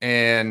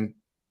 And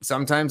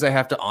sometimes I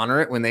have to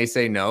honor it when they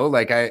say no.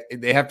 Like,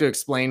 they have to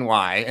explain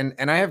why.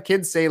 And I have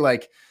kids say,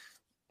 like,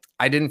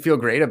 I didn't feel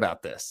great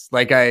about this.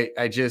 Like I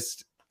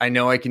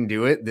know I can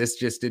do it. This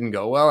just didn't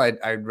go well.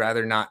 I'd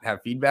rather not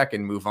have feedback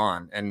and move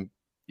on. And,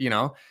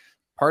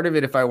 part of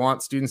it, if I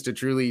want students to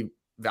truly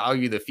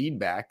value the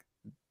feedback,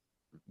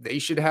 they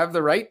should have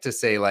the right to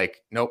say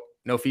like, nope,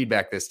 no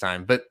feedback this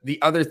time. But the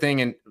other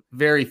thing, and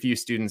very few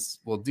students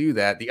will do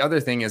that. The other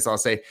thing is I'll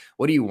say,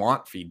 what do you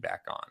want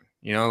feedback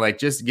on? Like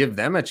just give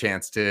them a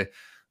chance to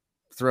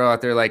throw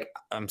out there, like,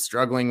 I'm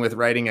struggling with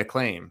writing a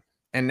claim.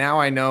 And now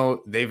I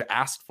know they've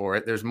asked for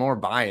it. There's more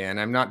buy-in.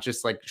 I'm not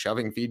just like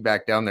shoving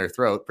feedback down their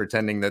throat,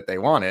 pretending that they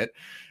want it.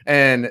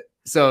 And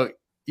so,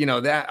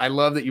 that I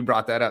love that you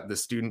brought that up, the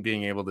student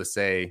being able to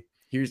say,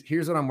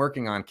 here's what I'm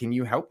working on. Can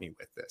you help me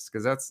with this?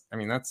 Because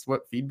that's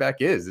what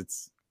feedback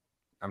is.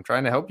 I'm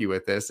trying to help you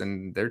with this.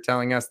 And they're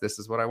telling us this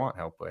is what I want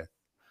help with.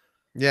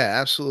 Yeah,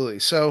 absolutely.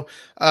 So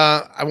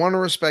I want to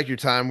respect your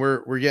time.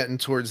 We're getting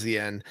towards the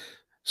end.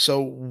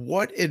 So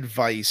what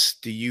advice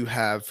do you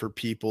have for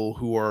people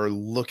who are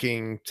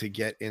looking to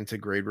get into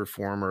grade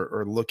reform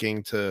or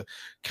looking to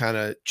kind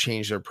of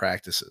change their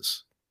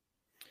practices?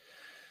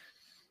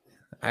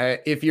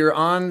 If you're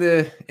in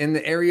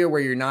the area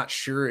where you're not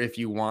sure if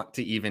you want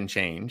to even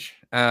change,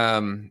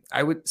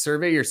 I would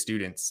survey your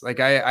students. Like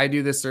I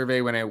do this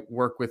survey when I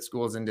work with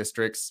schools and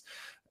districts.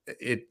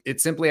 It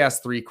simply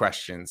asks 3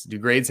 questions. Do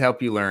grades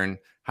help you learn?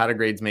 How do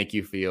grades make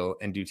you feel?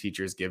 And do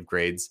teachers give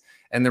grades?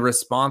 And the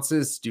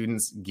responses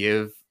students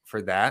give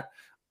for that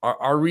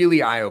are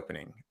really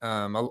eye-opening.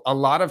 A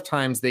lot of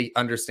times they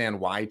understand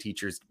why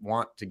teachers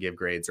want to give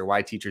grades or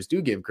why teachers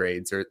do give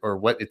grades or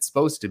what it's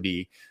supposed to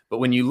be. But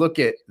when you look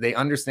at, they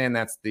understand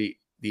that's the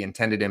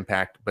intended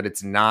impact, but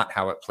it's not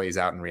how it plays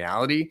out in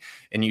reality.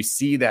 And you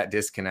see that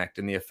disconnect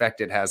and the effect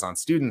it has on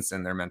students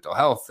and their mental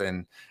health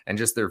and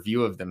just their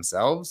view of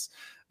themselves.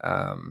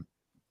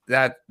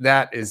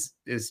 That is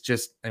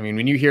just,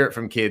 when you hear it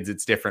from kids,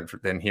 it's different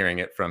than hearing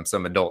it from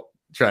some adult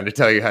trying to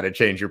tell you how to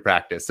change your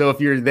practice. So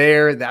if you're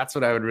there, that's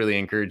what I would really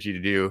encourage you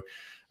to do.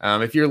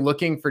 If you're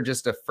looking for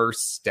just a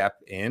first step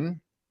in,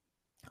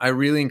 I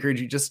really encourage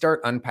you just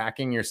start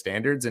unpacking your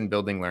standards and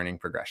building learning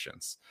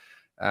progressions.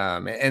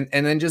 And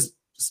then just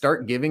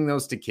start giving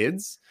those to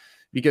kids,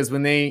 because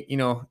when they,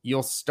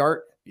 you'll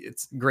start,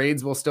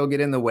 grades will still get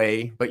in the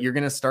way, but you're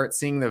going to start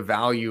seeing the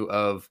value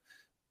of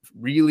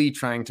really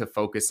trying to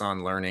focus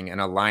on learning and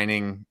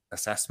aligning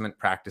assessment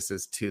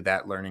practices to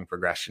that learning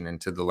progression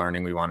and to the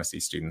learning we want to see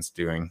students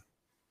doing.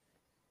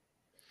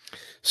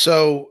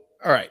 So,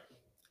 all right.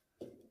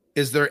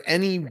 Is there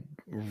any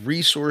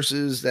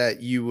resources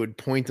that you would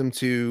point them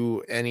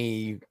to,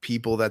 any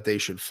people that they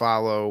should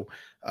follow?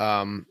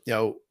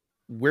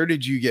 Where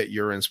did you get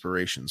your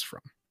inspirations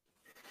from?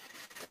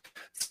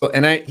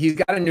 He's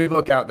got a new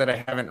book out that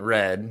I haven't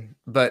read,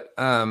 but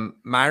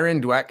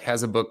Myron Dweck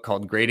has a book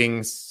called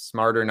Grading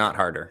Smarter, Not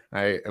Harder.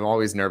 I am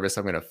always nervous.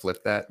 I'm going to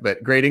flip that,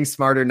 but Grading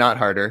Smarter, Not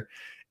Harder.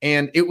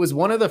 And it was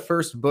one of the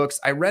first books.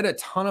 I read a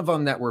ton of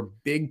them that were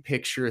big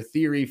picture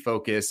theory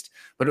focused,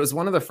 but it was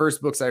one of the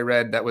first books I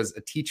read that was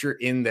a teacher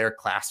in their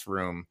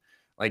classroom,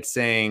 like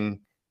saying,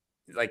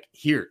 like,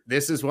 here,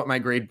 this is what my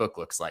grade book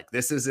looks like.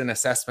 This is an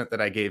assessment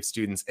that I gave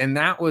students. And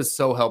that was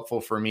so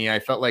helpful for me. I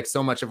felt like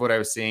so much of what I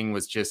was seeing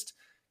was just,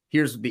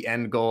 here's the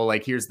end goal.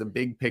 Like, here's the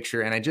big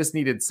picture. And I just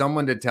needed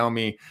someone to tell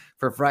me,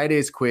 for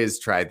Friday's quiz,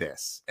 try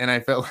this. And I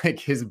felt like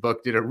his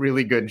book did a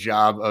really good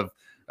job of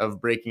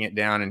breaking it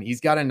down. And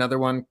he's got another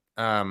one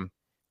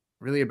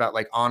really about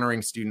like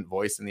honoring student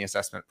voice in the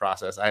assessment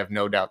process. I have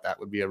no doubt that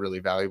would be a really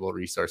valuable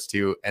resource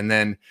too. And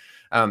then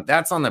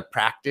that's on the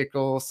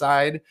practical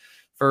side.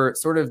 For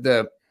sort of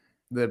the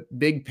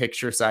big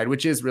picture side,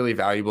 which is really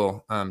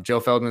valuable,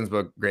 Joe Feldman's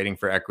book, Grading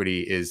for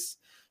Equity, is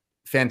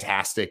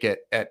fantastic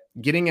at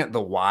getting at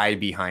the why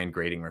behind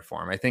grading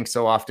reform. I think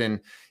so often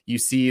you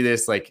see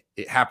this, like,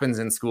 it happens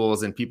in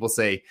schools and people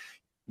say,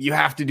 you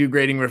have to do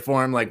grading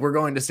reform. Like, we're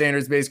going to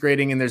standards-based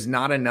grading, and there's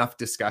not enough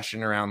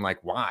discussion around like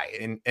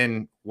why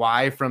and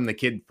why from the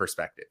kid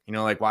perspective,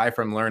 like why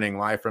from learning,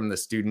 why from the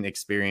student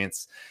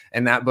experience.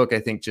 And that book, I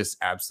think, just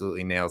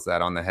absolutely nails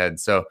that on the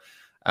head. So,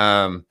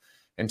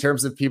 in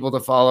terms of people to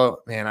follow,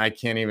 man, I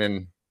can't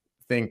even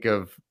think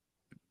of,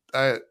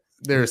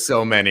 there's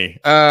so many.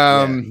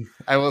 I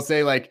will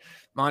say, like,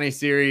 Monty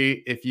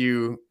Siri, if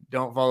you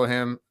don't follow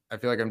him, I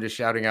feel like I'm just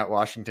shouting out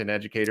Washington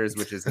educators,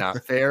 which is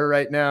not fair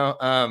right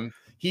now.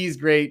 He's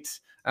great.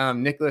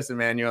 Nicholas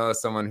Emanuel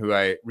is someone who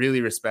I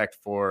really respect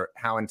for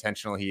how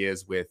intentional he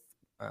is with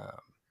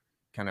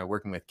kind of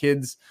working with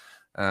kids.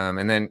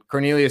 And then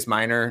Cornelius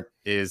Minor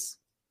is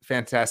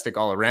fantastic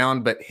all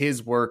around, but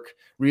his work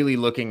really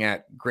looking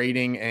at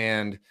grading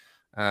and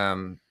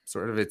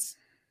sort of its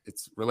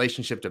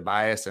relationship to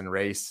bias and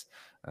race.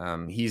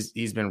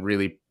 He's been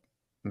really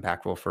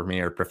impactful for me,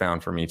 or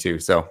profound for me too.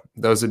 So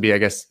those would be, I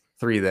guess,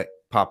 3 that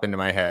pop into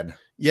my head.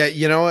 Yeah,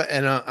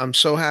 and I'm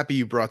so happy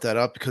you brought that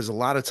up, because a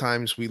lot of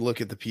times we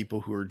look at the people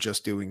who are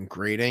just doing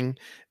grading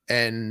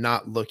and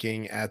not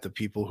looking at the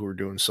people who are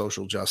doing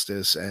social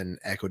justice and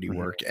equity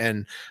work.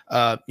 And,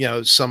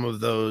 some of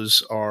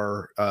those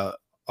are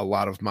a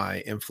lot of my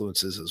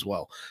influences as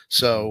well.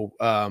 So,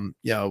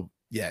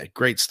 Yeah,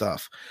 great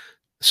stuff.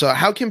 So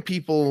how can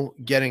people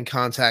get in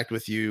contact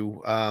with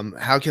you?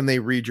 How can they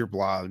read your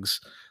blogs?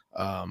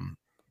 Um,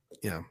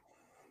 you know,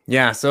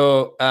 Yeah.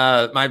 So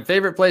my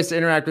favorite place to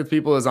interact with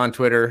people is on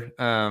Twitter.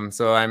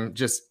 So I'm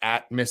just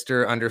at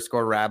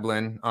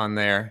Mr_Rablin on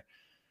there.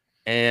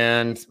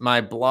 And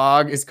my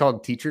blog is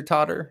called Teacher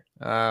Totter,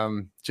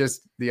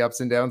 just the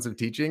ups and downs of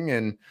teaching.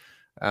 And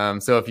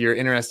so if you're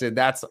interested,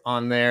 that's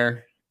on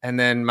there. And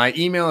then my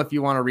email, if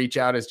you want to reach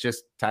out, is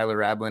just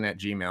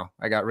TylerRablin@gmail.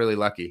 I got really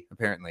lucky,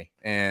 apparently,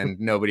 and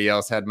nobody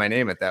else had my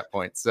name at that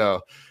point. So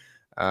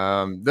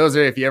those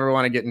are, if you ever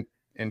want to get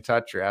in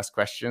touch or ask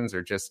questions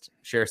or just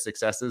share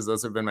successes,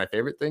 those have been my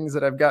favorite things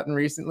that I've gotten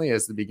recently,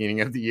 as the beginning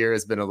of the year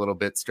has been a little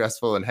bit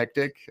stressful and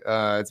hectic.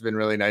 It's been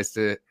really nice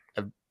to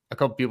have a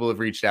couple people have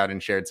reached out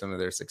and shared some of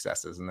their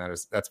successes, and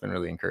that's been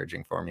really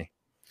encouraging for me.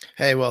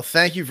 hey, well,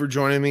 thank you for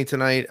joining me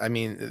tonight. I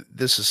mean,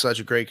 this is such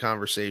a great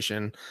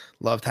conversation.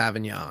 Loved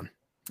having you on.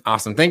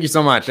 Awesome. Thank you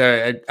so much.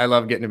 I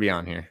love getting to be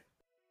on here.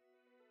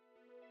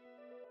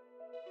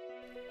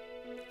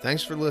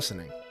 Thanks for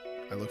listening.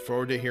 I look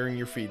forward to hearing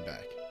your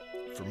feedback.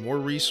 For more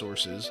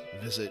resources,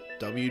 visit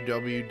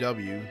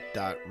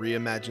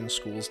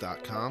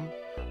www.reimagineschools.com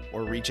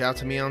or reach out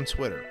to me on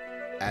Twitter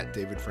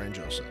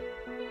 @DavidFranjosa.